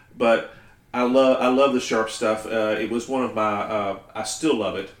wrong, but I love the sharp stuff. It was one of my. I still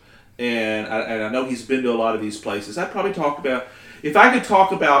love it, and I know he's been to a lot of these places. I'd probably talk about if I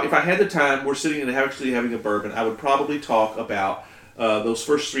had the time. We're sitting and actually having a bourbon. I would probably talk about those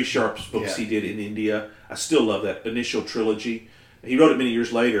first three Sharps books he did in India. I still love that initial trilogy. He wrote it many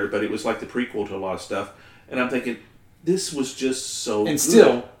years later, but it was like the prequel to a lot of stuff. And I'm thinking, this was just so And good.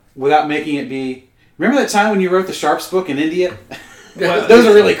 still, without making it be... Remember that time when you wrote the Sharps book in India? Well, Those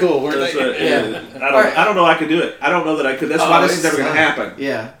are really cool, weren't That's they? right. Yeah. I don't know I could do it. I don't know that I could. That's why this is never going to happen.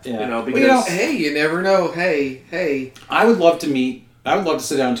 Yeah. Yeah. Because Hey, you never know. Hey. I would love to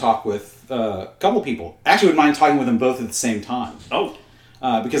sit down and talk with a couple people. Actually, I would mind talking with them both at the same time.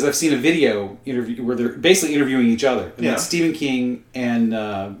 Because I've seen a video interview where they're basically interviewing each other. And that's Stephen King and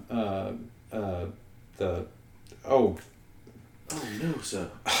no, sir.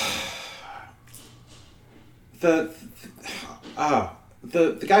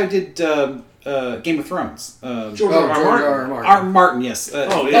 the guy who did Game of Thrones. George R. R. Martin. R. Martin, yes.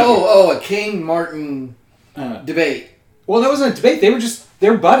 A King Martin debate. Well, that wasn't a debate.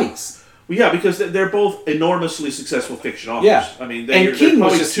 They're buddies. Well, yeah, because they're both enormously successful fiction authors. Yeah. I mean, and King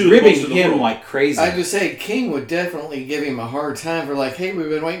was just ribbing him like crazy. I just say King would definitely give him a hard time for like, hey, we've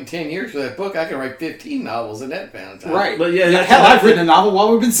been waiting 10 years for that book. I can write 15 novels in that amount of time. Right. But yeah, hell, I've written a novel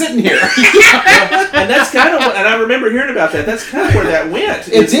while we've been sitting here. And that's kind of and I remember hearing about that. That's kind of where that went.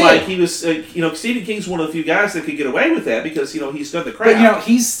 It's did. like he was, Stephen King's one of the few guys that could get away with that because, he's done the craft. But,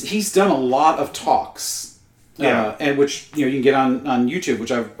 he's done a lot of talks. And which you can get on YouTube,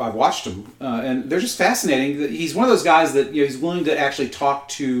 which I've watched them, and they're just fascinating. He's one of those guys that he's willing to actually talk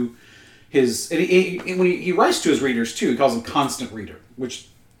to his. And when he writes to his readers too, he calls them constant reader, which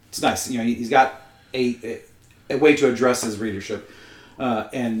it's nice. He's got a way to address his readership,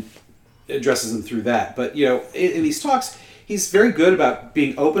 and addresses them through that. But in these talks, he's very good about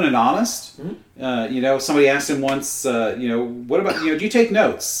being open and honest. Mm-hmm. Somebody asked him once, what about do you take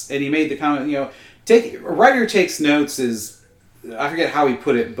notes? And he made the comment, a writer takes notes is I forget how he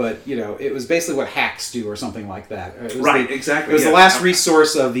put it, but it was basically what hacks do or something like that. It was Right, exactly. It was yeah. the last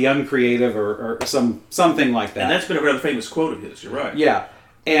resource of the uncreative or something like that. And that's been a rather famous quote of his. You're right. Yeah.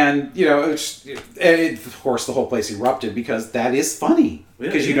 And, of course, the whole place erupted because that is funny. Yeah,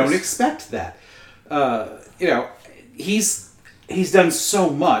 Because it you don't is. expect that. He's done so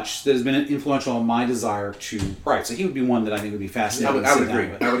much that has been influential on my desire to write. So he would be one that I think would be fascinating. I would to sit down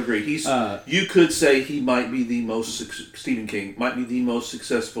agree. with. I would agree. He's. You could say he might be the most Stephen King might be the most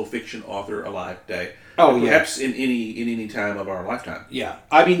successful fiction author alive today. Oh, yeah. Perhaps in any time of our lifetime. Yeah.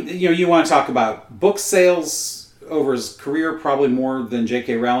 I mean, you want to talk about book sales over his career, probably more than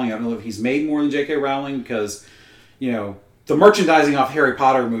J.K. Rowling. I don't know if he's made more than J.K. Rowling because, the merchandising off Harry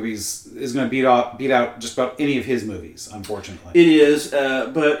Potter movies is going to beat out just about any of his movies, unfortunately. It is,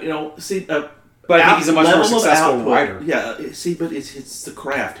 but see. But I think he's a much more level of successful output, writer. Yeah, see, but it's the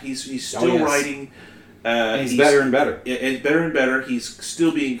craft. He's still yes. writing. And he's better and better. And better and better. He's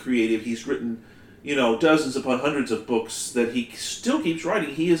still being creative. He's written, dozens upon hundreds of books that he still keeps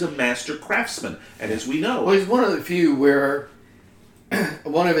writing. He is a master craftsman, and as we know, Well, he's one of the few where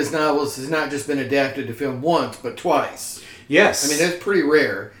one of his novels has not just been adapted to film once, but twice. Yes. I mean, that's pretty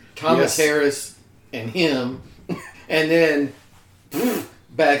rare. Thomas Yes. Harris and him, and then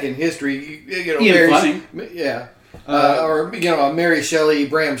back in history, Ian Mary, Fleming. yeah, or a Mary Shelley,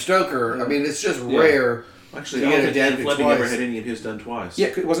 Bram Stoker. I mean, it's just rare. actually, to I get don't think Ian adapted Fleming twice. ever had any of his done twice. Yeah,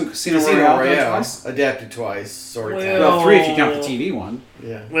 it wasn't Casino Casino Royale done Royale twice? adapted twice, sort of. Well, 3 if you count the TV one.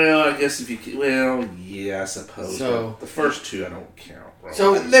 Yeah. Well, I guess if you yeah, I suppose. So- but the first two I don't count. Really.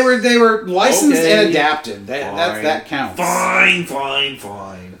 So They were licensed Okay. and adapted. That counts. Fine.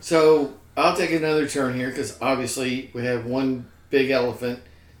 So I'll take another turn here because obviously we have one big elephant,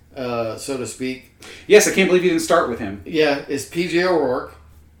 so to speak. Yes, I can't believe you didn't start with him. Yeah, it's P.J. O'Rourke.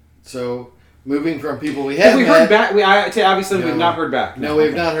 So moving from people we Have have we heard back? Obviously, No. we've not heard back. No, we've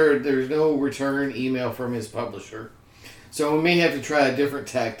Okay. not heard. There's no return email from his publisher. So we may have to try a different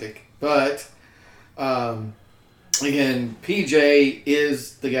tactic. But again, PJ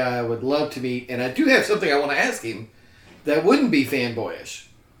is the guy I would love to meet, and I do have something I want to ask him that wouldn't be fanboyish,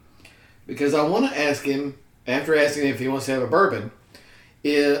 because I want to ask him, after asking him if he wants to have a bourbon,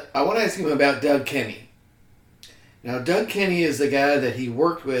 I want to ask him about Doug Kenny. Now, Doug Kenny is the guy that he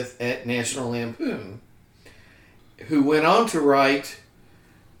worked with at National Lampoon, who went on to write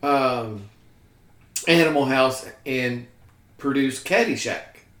Animal House and produce Caddyshack.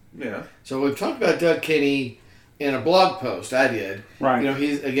 Yeah. So we've talked about Doug Kenny in a blog post I did. Right.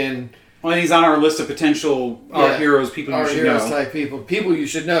 He's, again, Well, he's on our list of potential our heroes, people you our should heroes know. type people you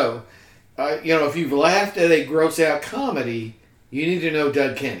should know. If you've laughed at a gross out comedy, you need to know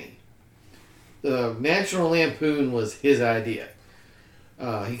Doug Kenny. The National Lampoon was his idea.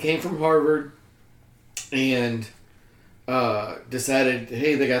 He came from Harvard and decided,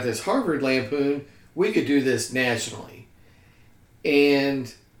 hey, they got this Harvard Lampoon. We could do this nationally.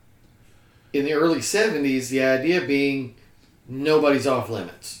 And in the early 70s, the idea being nobody's off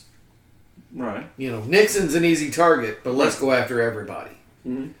limits. Right. Nixon's an easy target, but let's go after everybody.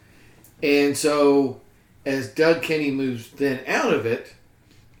 Mm-hmm. And so, as Doug Kenny moves then out of it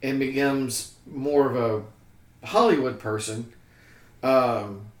and becomes more of a Hollywood person,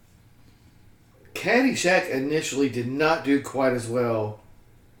 Caddyshack initially did not do quite as well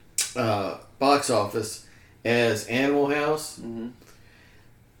box office as Animal House. Mm-hmm.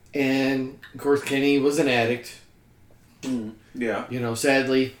 And, of course, Kenny was an addict. Yeah.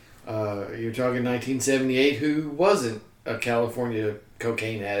 Sadly, you're talking 1978, who wasn't a California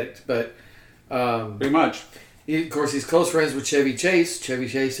cocaine addict, but Pretty much. of course he's close friends with Chevy Chase. Chevy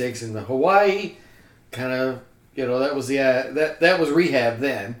Chase takes him to Hawaii. Kind of, that was that was rehab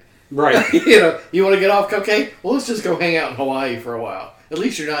then. Right. You want to get off cocaine? Well, let's just go hang out in Hawaii for a while. At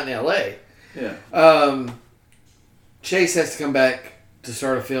least you're not in L.A. Yeah. Chase has to come back to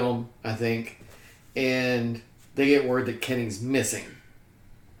start a film, I think, and they get word that Kenny's missing.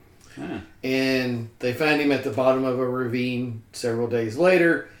 And they find him at the bottom of a ravine several days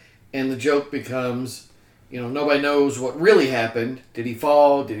later, and the joke becomes, nobody knows what really happened. Did he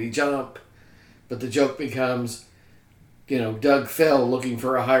fall? Did he jump? But the joke becomes, Doug fell looking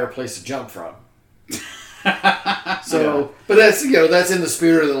for a higher place to jump from. So, but that's that's in the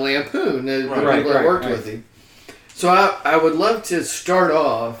spirit of the Lampoon. The people that worked with him. So I would love to start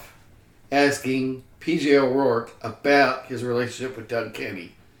off asking P.J. O'Rourke about his relationship with Doug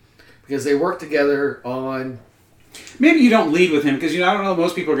Kenny, because they worked together on. Maybe you don't lead with him because I don't know.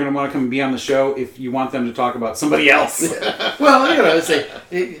 Most people are going to want to come and be on the show if you want them to talk about somebody else. Well, say,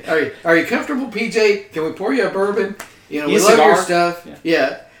 hey, are you comfortable, PJ? Can we pour you a bourbon? We love cigar? your stuff. Yeah.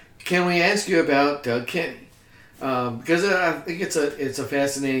 Yeah. Can we ask you about Doug Kenny? because I think it's a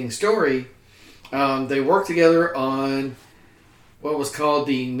fascinating story. They worked together on what was called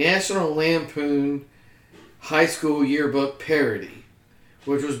the National Lampoon High School Yearbook parody,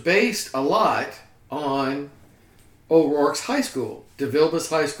 which was based a lot on O'Rourke's high school,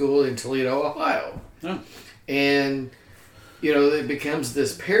 DeVilbiss High School in Toledo, Ohio. Oh. And, it becomes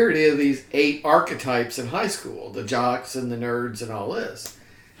this parody of these 8 archetypes in high school, the jocks and the nerds and all this.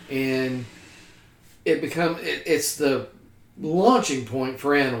 And it's the launching point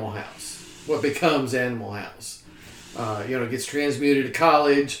for Animal House, what becomes Animal House. It gets transmuted to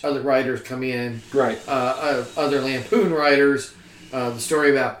college, other writers come in. Right. Other Lampoon writers. The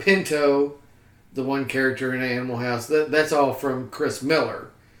story about Pinto, the one character in Animal House, that's all from Chris Miller,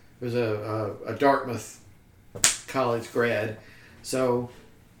 who's a Dartmouth college grad. So,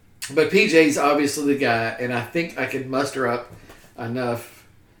 but PJ's obviously the guy, and I think I could muster up enough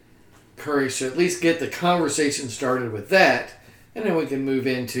courage to at least get the conversation started with that, and then we can move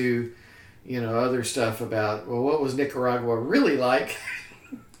into, other stuff about, well, what was Nicaragua really like?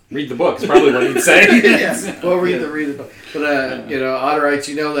 Read the book is probably what you'd say. Yeah. Well, read the book. But,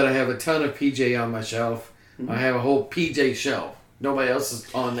 Otterites, that I have a ton of PJ on my shelf. Mm-hmm. I have a whole PJ shelf. Nobody else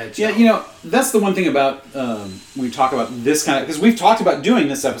is on that shelf. Yeah, that's the one thing about when we talk about this kind of... Because we've talked about doing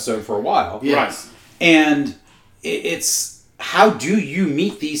this episode for a while. Yes. Right. And it's how do you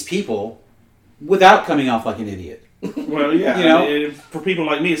meet these people without coming off like an idiot? Well, yeah. For people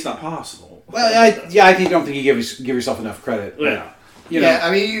like me, it's not possible. Well, I don't think you give yourself enough credit. Yeah. You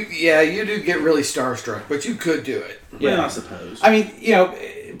do get really starstruck, but you could do it. Yeah, well, I suppose. I mean,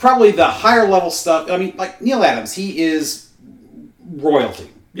 probably the higher level stuff. I mean, like Neil Adams, he is royalty.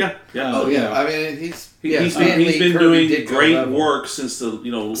 Yeah. I mean, he's been doing great work since the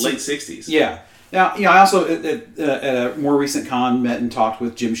late '60s. Yeah. Now, I also at a more recent con met and talked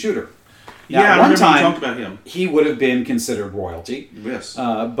with Jim Shooter. Now, I one remember time, you talked about him. He would have been considered royalty. Yes.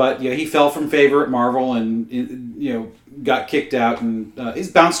 But he fell from favor at Marvel and got kicked out, and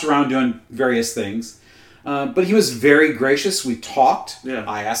he's bounced around doing various things. But he was very gracious. We talked. Yeah.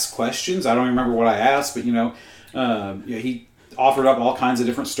 I asked questions. I don't remember what I asked, but he offered up all kinds of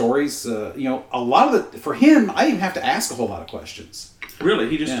different stories. A lot of for him, I didn't have to ask a whole lot of questions. Really,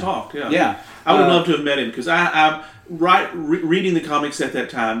 he just talked. Yeah. Yeah. I would have loved to have met him because I'm reading the comics at that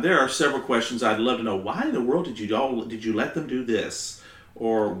time. There are several questions I'd love to know. Why in the world did you let them do this,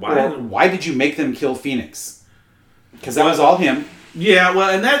 or why did you make them kill Phoenix? Because that was all him. Yeah, well,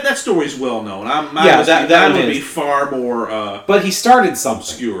 and that story is well known. That would be far more. But he started something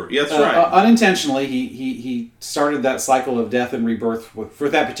obscure. Yeah, that's right. Unintentionally, he started that cycle of death and rebirth for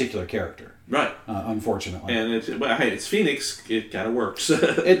that particular character. Right. Unfortunately. And it's Phoenix. It kind of works.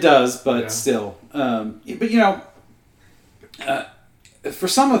 It does, but still. For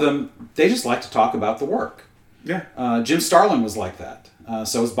some of them, they just like to talk about the work. Yeah. Jim Starlin was like that.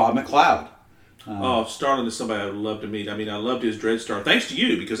 So was Bob McLeod. Starlin is somebody I would love to meet. I mean, I loved his Dreadstar. Thanks to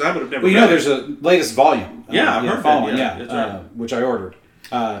you, because I would have never. Well, there's a latest volume. I heard that. That's right. Which I ordered.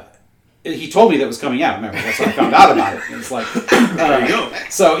 He told me that was coming out. Remember, that's how I found out about it. It's like there you go.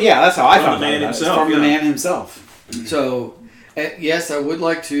 So that's how I found out about it. From the man himself. So, yes, I would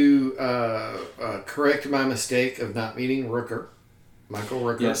like to correct my mistake of not meeting Michael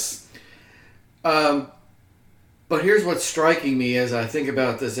Rooker. Yes. But here's what's striking me as I think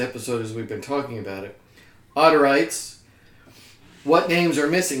about this episode as we've been talking about it. Otterites, what names are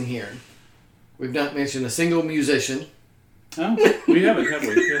missing here? We've not mentioned a single musician. Oh, we haven't, have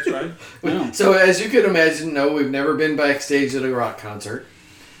we? That's right. No. So as you can imagine, no, we've never been backstage at a rock concert.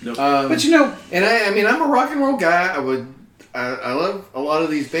 Nope. But and I mean, I'm a rock and roll guy. I love a lot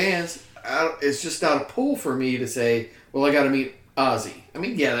of these bands. It's just not a pull for me to say, well, I got to meet Ozzy. I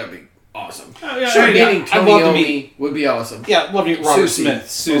mean, yeah, that'd be awesome. Meeting Tony Iommi would be awesome. Yeah, love to meet Robert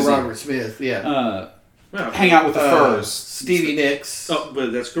Smith. Susie. Or Robert Smith, yeah. Hang out with the Furs. Stevie Nicks. Oh,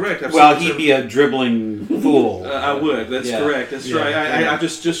 but that's correct. He'd be a dribbling fool. I would. That's correct. That's right. I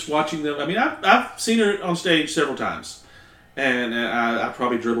just watching them. I mean, I've seen her on stage several times, and I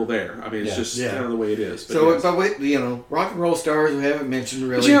probably dribble there. I mean, it's just kind of the way it is. But rock and roll stars we haven't mentioned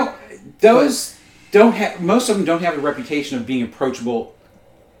really. But those don't have. Most of them don't have a reputation of being approachable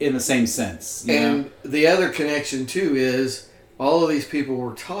in the same sense. And the other connection too is all of these people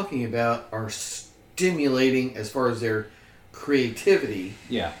we're talking about are stimulating as far as their creativity.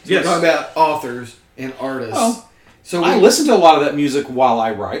 Yeah. So we're talking about authors and artists. Oh, so I listen to a lot of that music while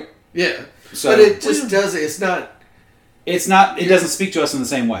I write. Yeah. So, but it just does. It's not. It doesn't speak to us in the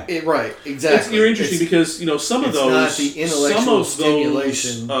same way. Right. Exactly. You're interesting because some of those not the intellectual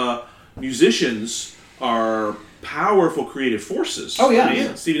stimulation. Musicians are powerful creative forces. Oh, yeah. I mean,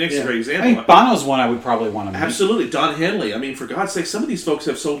 Yeah. Stevie Nicks is a great I example. mean, Bono's one I would probably want to meet. Absolutely. Don Henley. I mean, for God's sake, some of these folks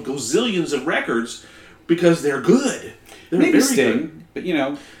have sold gazillions of records because they're good. They're Maybe very Sting, good. but you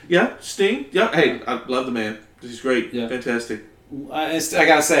know, Yeah, Sting. Yeah, hey, I love the man. He's great. Yeah. Fantastic. I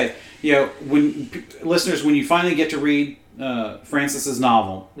gotta say, you know, listeners, when you finally get to read Francis's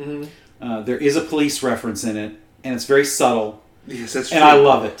novel, there is a police reference in it, and it's very subtle, Yes, that's true. and I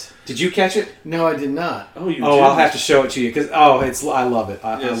love it. Did you catch it? No, I did not. Oh, you Oh, did? I'll have to show it to you because I love it.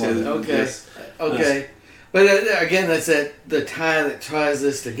 I Yes, love yes. it. Okay. Yes. Okay. But again, that's the tie that ties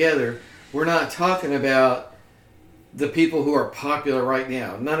this together. We're not talking about the people who are popular right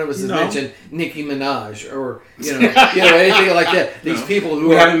now. None of us has No. mentioned Nicki Minaj or anything like that. These No. people who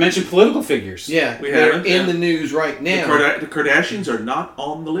We are haven't mentioned political figures. yeah, We they're haven't, in yeah. the news right The, now. the Kardashians are not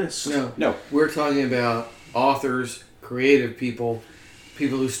on the list. No. We're talking about authors, creative people,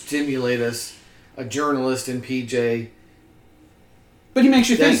 people who stimulate us. A journalist in PJ. But he makes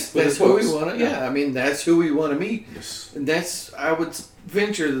you think. That's with his who we books. want to. Yeah, I mean that's who we want to meet. Yes. And I would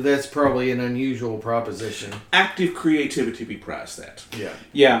venture that's probably an unusual proposition. Active creativity be prized that. Yeah.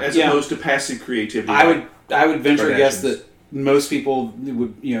 Yeah. As yeah. opposed to passive creativity. I would venture to guess Kardashians. that most people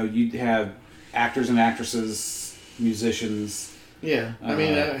would, you'd have actors and actresses, musicians. Yeah. I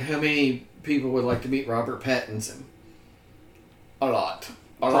mean, how many people would like to meet Robert Pattinson? A lot.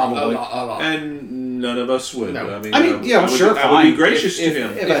 Probably. A lot. And none of us would. No. I mean, yeah, I would, sure, I would be fine. gracious If- to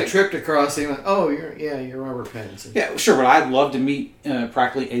him. If I tripped across him, like, oh, you're Robert Pattinson. Yeah, sure, but I'd love to meet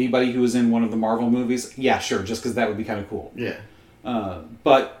practically anybody who was in one of the Marvel movies. Yeah, sure, just because that would be kind of cool. Yeah.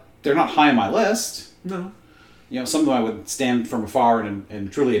 But they're not high on my list. No. Some of them I would stand from afar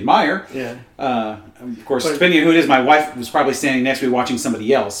and truly admire. Yeah. Of course, But- depending on who it is, my wife was probably standing next to me watching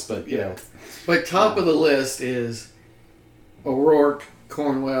somebody else. But Yeah. But top of the list is O'Rourke,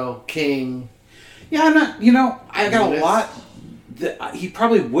 Cornwell, King. yeah, I'm not. I got a List. lot. That he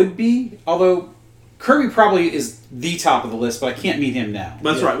probably would be, although Kirby probably is the top of the list, but I can't meet him now.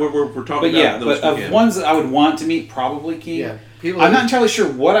 That's right. We're talking But yeah, about those but of again. ones that I would want to meet, probably King. Yeah. People. I'm not entirely sure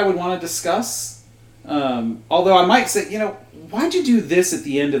what I would want to discuss. Although I might say, why'd you do this at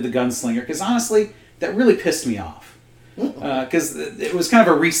the end of The Gunslinger? Because honestly, that really pissed me off. Because it was kind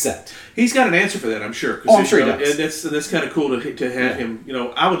of a reset. He's got an answer for that, I'm sure. 'Cause Oh, I'm sure he does. And that's kind of cool to have him.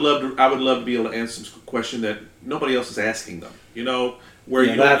 I would love to be able to answer some question that nobody else is asking them. Where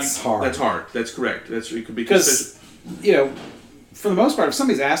Yeah, that's hard. That's hard. That's correct. It could be Because, for the most part, if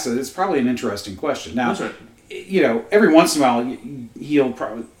somebody's asked it, it's probably an interesting question. Now, That's right. Every once in a while, he'll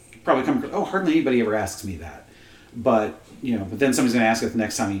probably come across, oh, hardly anybody ever asks me that. But, but then somebody's going to ask it the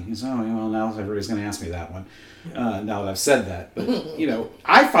next time. He goes, oh, well, now everybody's going to ask me that one. Now that I've said that. But,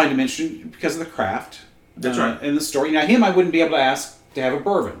 I find him interesting because of the craft. That's right. And the story. Now, him, I wouldn't be able to ask to have a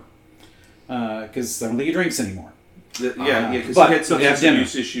bourbon. Because I don't think he drinks anymore. Because But he had substance dinner.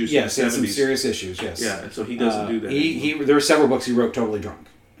 abuse issues Yes, he in had the some 70s. serious issues, yes. Yeah, and so he doesn't do that. He there were several books he wrote totally drunk,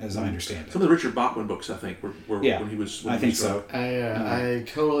 as I understand it. Some of the Richard Bachman books, I think, were Yeah, when he was. I think so. I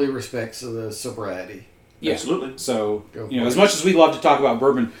totally respect the sobriety. Yeah. Absolutely. So, Go for as it. much as we love to talk about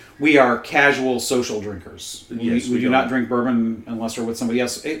bourbon, we are casual social drinkers. Yes, we we do are. not drink bourbon unless we're with somebody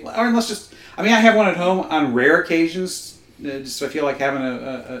else. Or unless just, I have one at home on rare occasions. Just I feel like having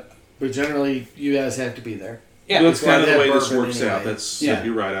a But generally, you guys have to be there. yeah. That's kind of the Have way this bourbon works anyway. out. That's Yeah.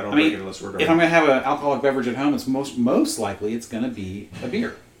 you're right. I don't I mean, drink it unless we're If I'm going to have an alcoholic beverage at home, it's most likely it's going to be a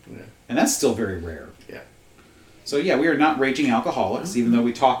beer. Yeah. And that's still very rare. Yeah. So yeah, we are not raging alcoholics, even though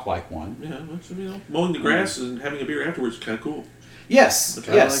we talk like one. Yeah, mowing the grass and having a beer afterwards is kind of cool. Yes,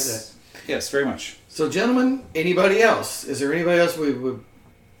 I yes, yes, very much. So, gentlemen, anybody else? Is there anybody else we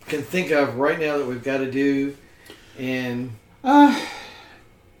can think of right now that we've got to do? And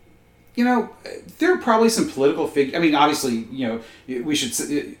There are probably some political figures. Obviously, we should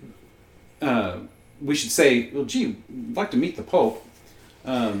say, well, gee, I'd like to meet the Pope.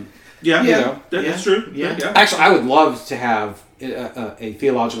 Yeah, that's true. Yeah. Actually, I would love to have a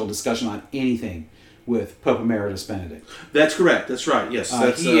theological discussion on anything with Pope Emeritus Benedict. That's correct. That's right. Yes,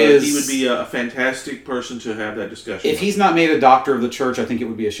 he would be a fantastic person to have that discussion. If he's not made a doctor of the church, I think it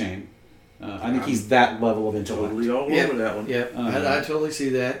would be a shame. I think he's that level of intellect. totally all over that one. Yeah, I totally see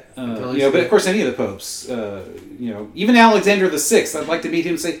that. I totally see But that. of course, any of the popes, even Alexander VI, I'd like to meet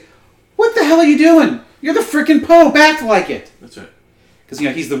him and say, "What the hell are you doing? You're the freaking Pope. Act like it." That's right.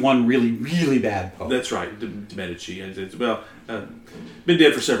 Because he's the one really, really bad Pope. That's right. De Medici, and been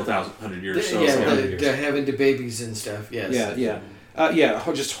dead for several hundred years. So the having the babies and stuff. Yes.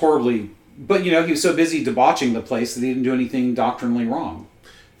 Just horribly. But he was so busy debauching the place that he didn't do anything doctrinally wrong.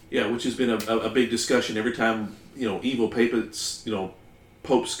 Yeah, which has been a big discussion every time evil popes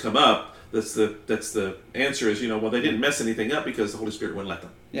come up. That's the answer is, well, they didn't mess anything up because the Holy Spirit wouldn't let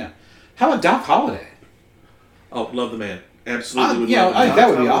them. Yeah. How about Doc Holliday? Oh, love the man. Absolutely would love the I man. think that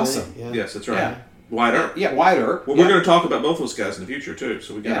would be awesome. Yeah. Yes, that's right. Yeah. Wide Earp. Yeah, Wyatt Earp. Well, yeah. we're going to talk about both those guys in the future, too.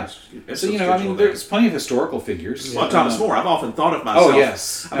 So we got So, there's plenty of historical figures. Well, Thomas More, I've often thought of myself. Oh,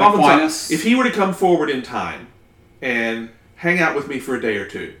 yes. I've often thought, Aquinas. if he were to come forward in time and hang out with me for a day or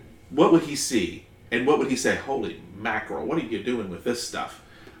two, what would he see? And what would he say? Holy mackerel, what are you doing with this stuff?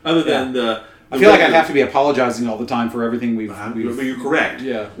 Other than I feel like I'd have to be apologizing all the time for everything we've You're correct.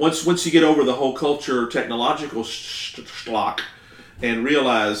 Yeah. Once you get over the whole culture technological schlock and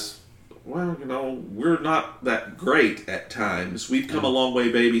realize, well, we're not that great at times. We've come a long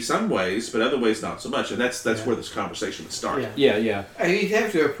way, baby, some ways, but other ways not so much. And that's where this conversation would start. Yeah. He'd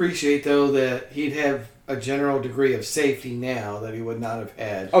have to appreciate, though, that he'd have a general degree of safety now that he would not have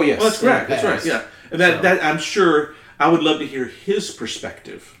had. Oh, yes. Well, that's correct. That's right. Yeah. And that I'm sure I would love to hear his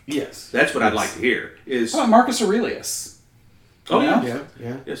perspective. Yes. That's what I'd like to hear. Is How about Marcus Aurelius? oh yeah.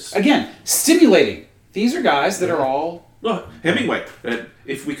 Yeah. Yes. Again, stimulating. These are guys that are all... Well, Hemingway.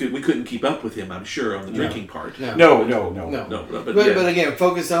 If we couldn't keep up with him, I'm sure on the drinking part. No. No, But again,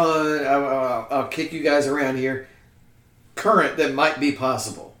 focus on. I'll kick you guys around here. Current that might be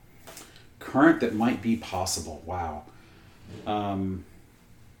possible. Current that might be possible. Wow.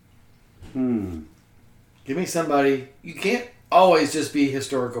 Give me somebody. You can't always just be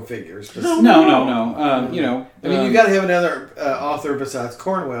historical figures. No. I mean, you got to have another author besides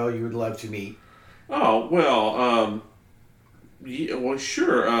Cornwell you would love to meet. Oh well, yeah, well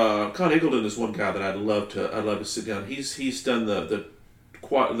sure. Con Eagleton is one guy that I'd love to sit down. He's done the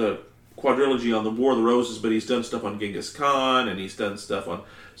quadrilogy on the War of the Roses, but he's done stuff on Genghis Khan and he's done stuff on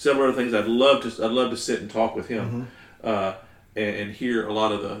several other things. I'd love to sit and talk with him. And hear a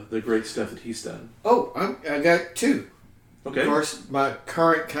lot of the great stuff that he's done. Oh, I got two. Okay. Of course, my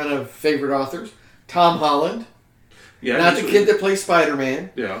current kind of favorite authors, Tom Holland. Yeah. Not the kid that plays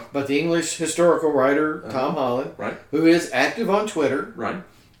Spider-Man. Yeah. But the English historical writer, Tom Holland. Right. Who is active on Twitter. Right.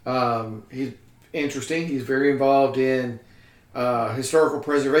 He's interesting. He's very involved in historical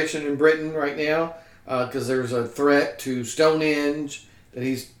preservation in Britain right now. Because there's a threat to Stonehenge that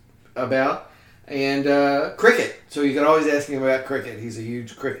he's about. And cricket. So you can always ask him about cricket. He's a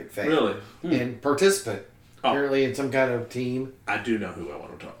huge cricket fan. Really? And participant. Apparently in some kind of team. I do know who I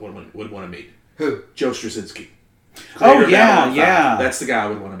want to talk. Would want to meet. Who? Joe Straczynski. Oh, yeah. That's the guy I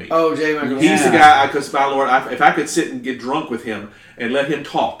would want to meet. Oh, Jay Michael. He's the guy, because, my Lord, if I could sit and get drunk with him and let him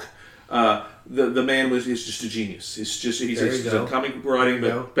talk, the man is just a genius. He's a comic writing,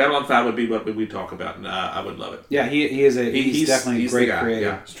 but Babylon 5 would be what we'd talk about, and I would love it. Yeah, he's definitely a great creator.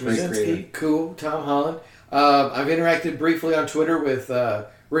 Yeah. Straczynski, cool. Tom Holland. I've interacted briefly on Twitter with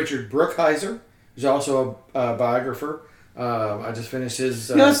Richard Brookhiser, who's also a biographer. I just finished his...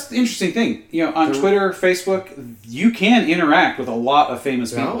 that's the interesting thing. On Twitter, Facebook, you can interact with a lot of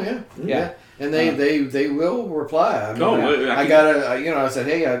famous people. Oh, yeah. And they will reply. I mean, I said,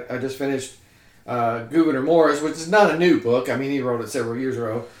 hey, I just finished Gouverneur Morris, which is not a new book. I mean, he wrote it several years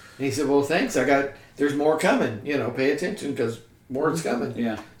ago. And he said, well, thanks. There's more coming. Pay attention because more is coming.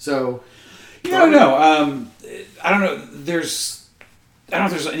 Yeah. So... I don't know. I don't know. I don't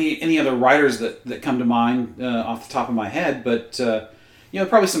know if there's any other writers that come to mind off the top of my head, but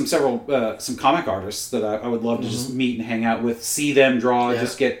probably some comic artists that I would love to just meet and hang out with, see them draw,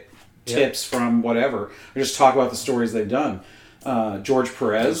 just get tips from whatever, or just talk about the stories they've done. George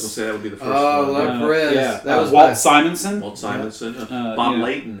Perez. I was going to say that would be the first one. love Perez. Yeah. That was Walt Simonson. Bob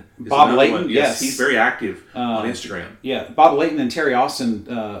Layton. Bob Layton, yes. He's very active on Instagram. Yeah, Bob Layton and Terry Austin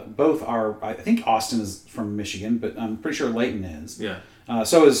both are, I think Austin is from Michigan, but I'm pretty sure Layton is. Yeah.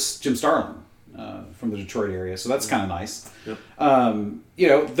 So is Jim Starlin from the Detroit area, so that's kind of nice. Yep.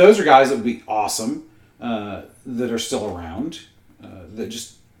 Those are guys that would be awesome that are still around that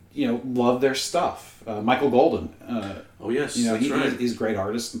just love their stuff. Michael Golden. Oh yes, that's right. He's a great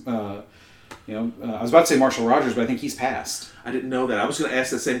artist. I was about to say Marshall Rogers, but I think he's passed. I didn't know that. I was going to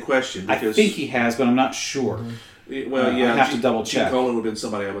ask that same question. I think he has, but I'm not sure. Well, yeah, I have to double check. Gene Colan would have been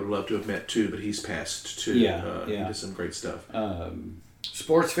somebody I would have loved to have met too, but he's passed too. He did some great stuff.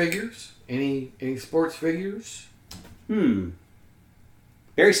 Sports figures? Any sports figures? Barry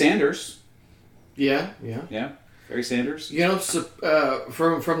Sanders. Yeah. Barry Sanders.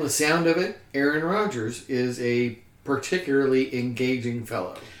 From the sound of it, Aaron Rodgers is a particularly engaging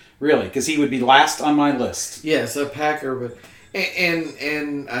fellow. Really, because he would be last on my list. Yes, a Packer, but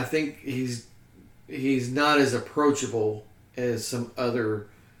and I think he's not as approachable as some other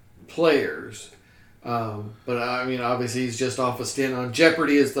players. But I mean, obviously, he's just off a stint on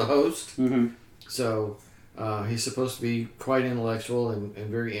Jeopardy as the host. Mm-hmm. So He's supposed to be quite intellectual and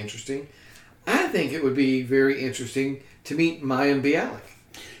very interesting. I think it would be very interesting to meet Mayim Bialik.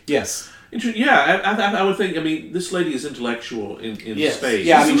 Yes. Yeah, I would think. I mean, this lady is intellectual in Yes. space.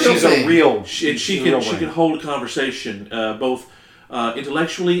 Yeah, I mean, she's a real. She can hold a conversation both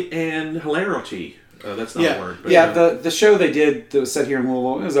intellectually and hilarity. That's not a word. But, yeah, the show they did that was set here in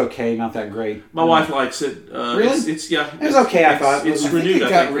Louisville, it was okay, not that great. my wife likes it. Really? It's yeah. It was okay, I thought. It's I think renewed. it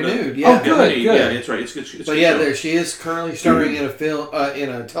got renewed. Yeah. Oh, good. Yeah, it's right. It's good. It's But good yeah, show. there she is currently starring in a film, in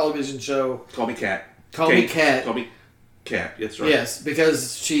a television show. Call me Cat. Call Me Cat. Call me Cat. That's right. Yes,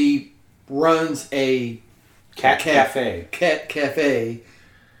 because she runs a Cat Cafe. cat cafe,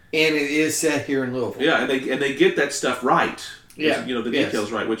 and it is set here in Louisville. Yeah, and they get that stuff right. Yeah. The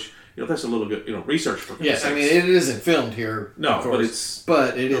details right, which that's a little good research for. Yes, I mean it isn't filmed here. No, of course,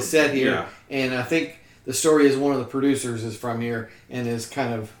 but it is set here, yeah. and I think the story is one of the producers is from here and is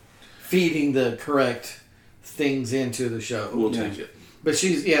kind of feeding the correct things into the show. We'll take it. But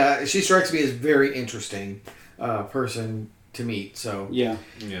she strikes me as very interesting person to meet. So Yeah.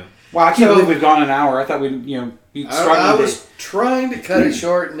 Yeah. Wow, I can't believe we've gone an hour. I thought we'd be struggling. I was trying to cut it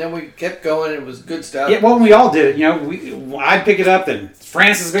short, and then we kept going. It was good stuff. Yeah, well, we all did it. I'd pick it up, then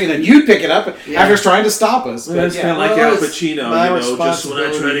Francis would, then you'd pick it up after trying to stop us. But It's kind of like Well, Al it's Pacino, my just when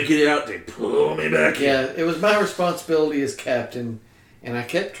I try to responsibility. get it out, they pull me back in. Yeah, it was my responsibility as captain, and I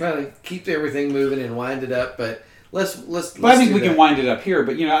kept trying to keep everything moving and wind it up. But let's But I think do we can that. wind it up here.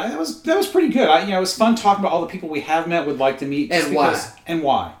 But that was pretty good. It was fun talking about all the people we have met, would like to meet, And just why. because- and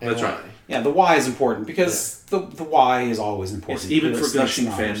why. And That's why. right. Yeah, the why is important because the why is always important. It's even Here for at Snakes gushing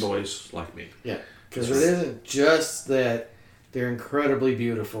and Otters. fanboys like me. Yeah, because it isn't just that they're incredibly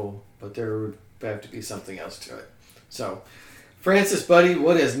beautiful, but there would have to be something else to it. So, Francis, buddy,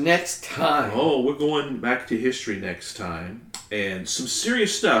 what is next time? Oh, we're going back to history next time, and some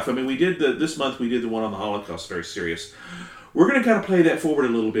serious stuff. I mean, this month we did the one on the Holocaust, very serious. We're going to kind of play that forward a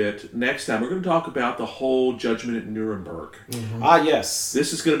little bit. Next time, we're going to talk about the whole judgment at Nuremberg. Ah, yes.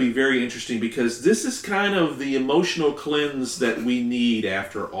 This is going to be very interesting because this is kind of the emotional cleanse that we need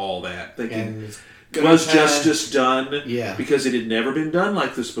after all that. And Thinking, it's gonna was kinda- justice done? Yeah. Because it had never been done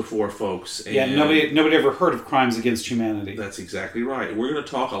like this before, folks. And Yeah, nobody ever heard of crimes against humanity. That's exactly right. We're going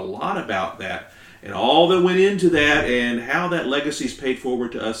to talk a lot about that and all that went into that and how that legacy is paid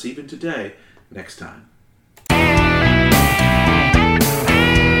forward to us even today next time.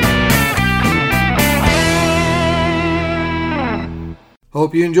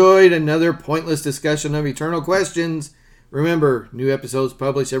 Hope you enjoyed another pointless discussion of eternal questions. Remember, new episodes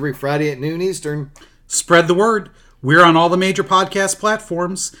published every Friday at noon Eastern. Spread the word. We're on all the major podcast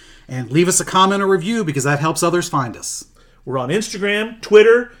platforms. And leave us a comment or review because that helps others find us. We're on Instagram,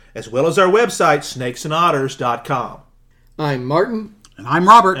 Twitter, as well as our website, snakesandotters.com. I'm Martin. And I'm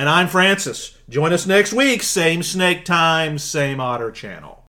Robert. And I'm Francis. Join us next week, same snake time, same otter channel.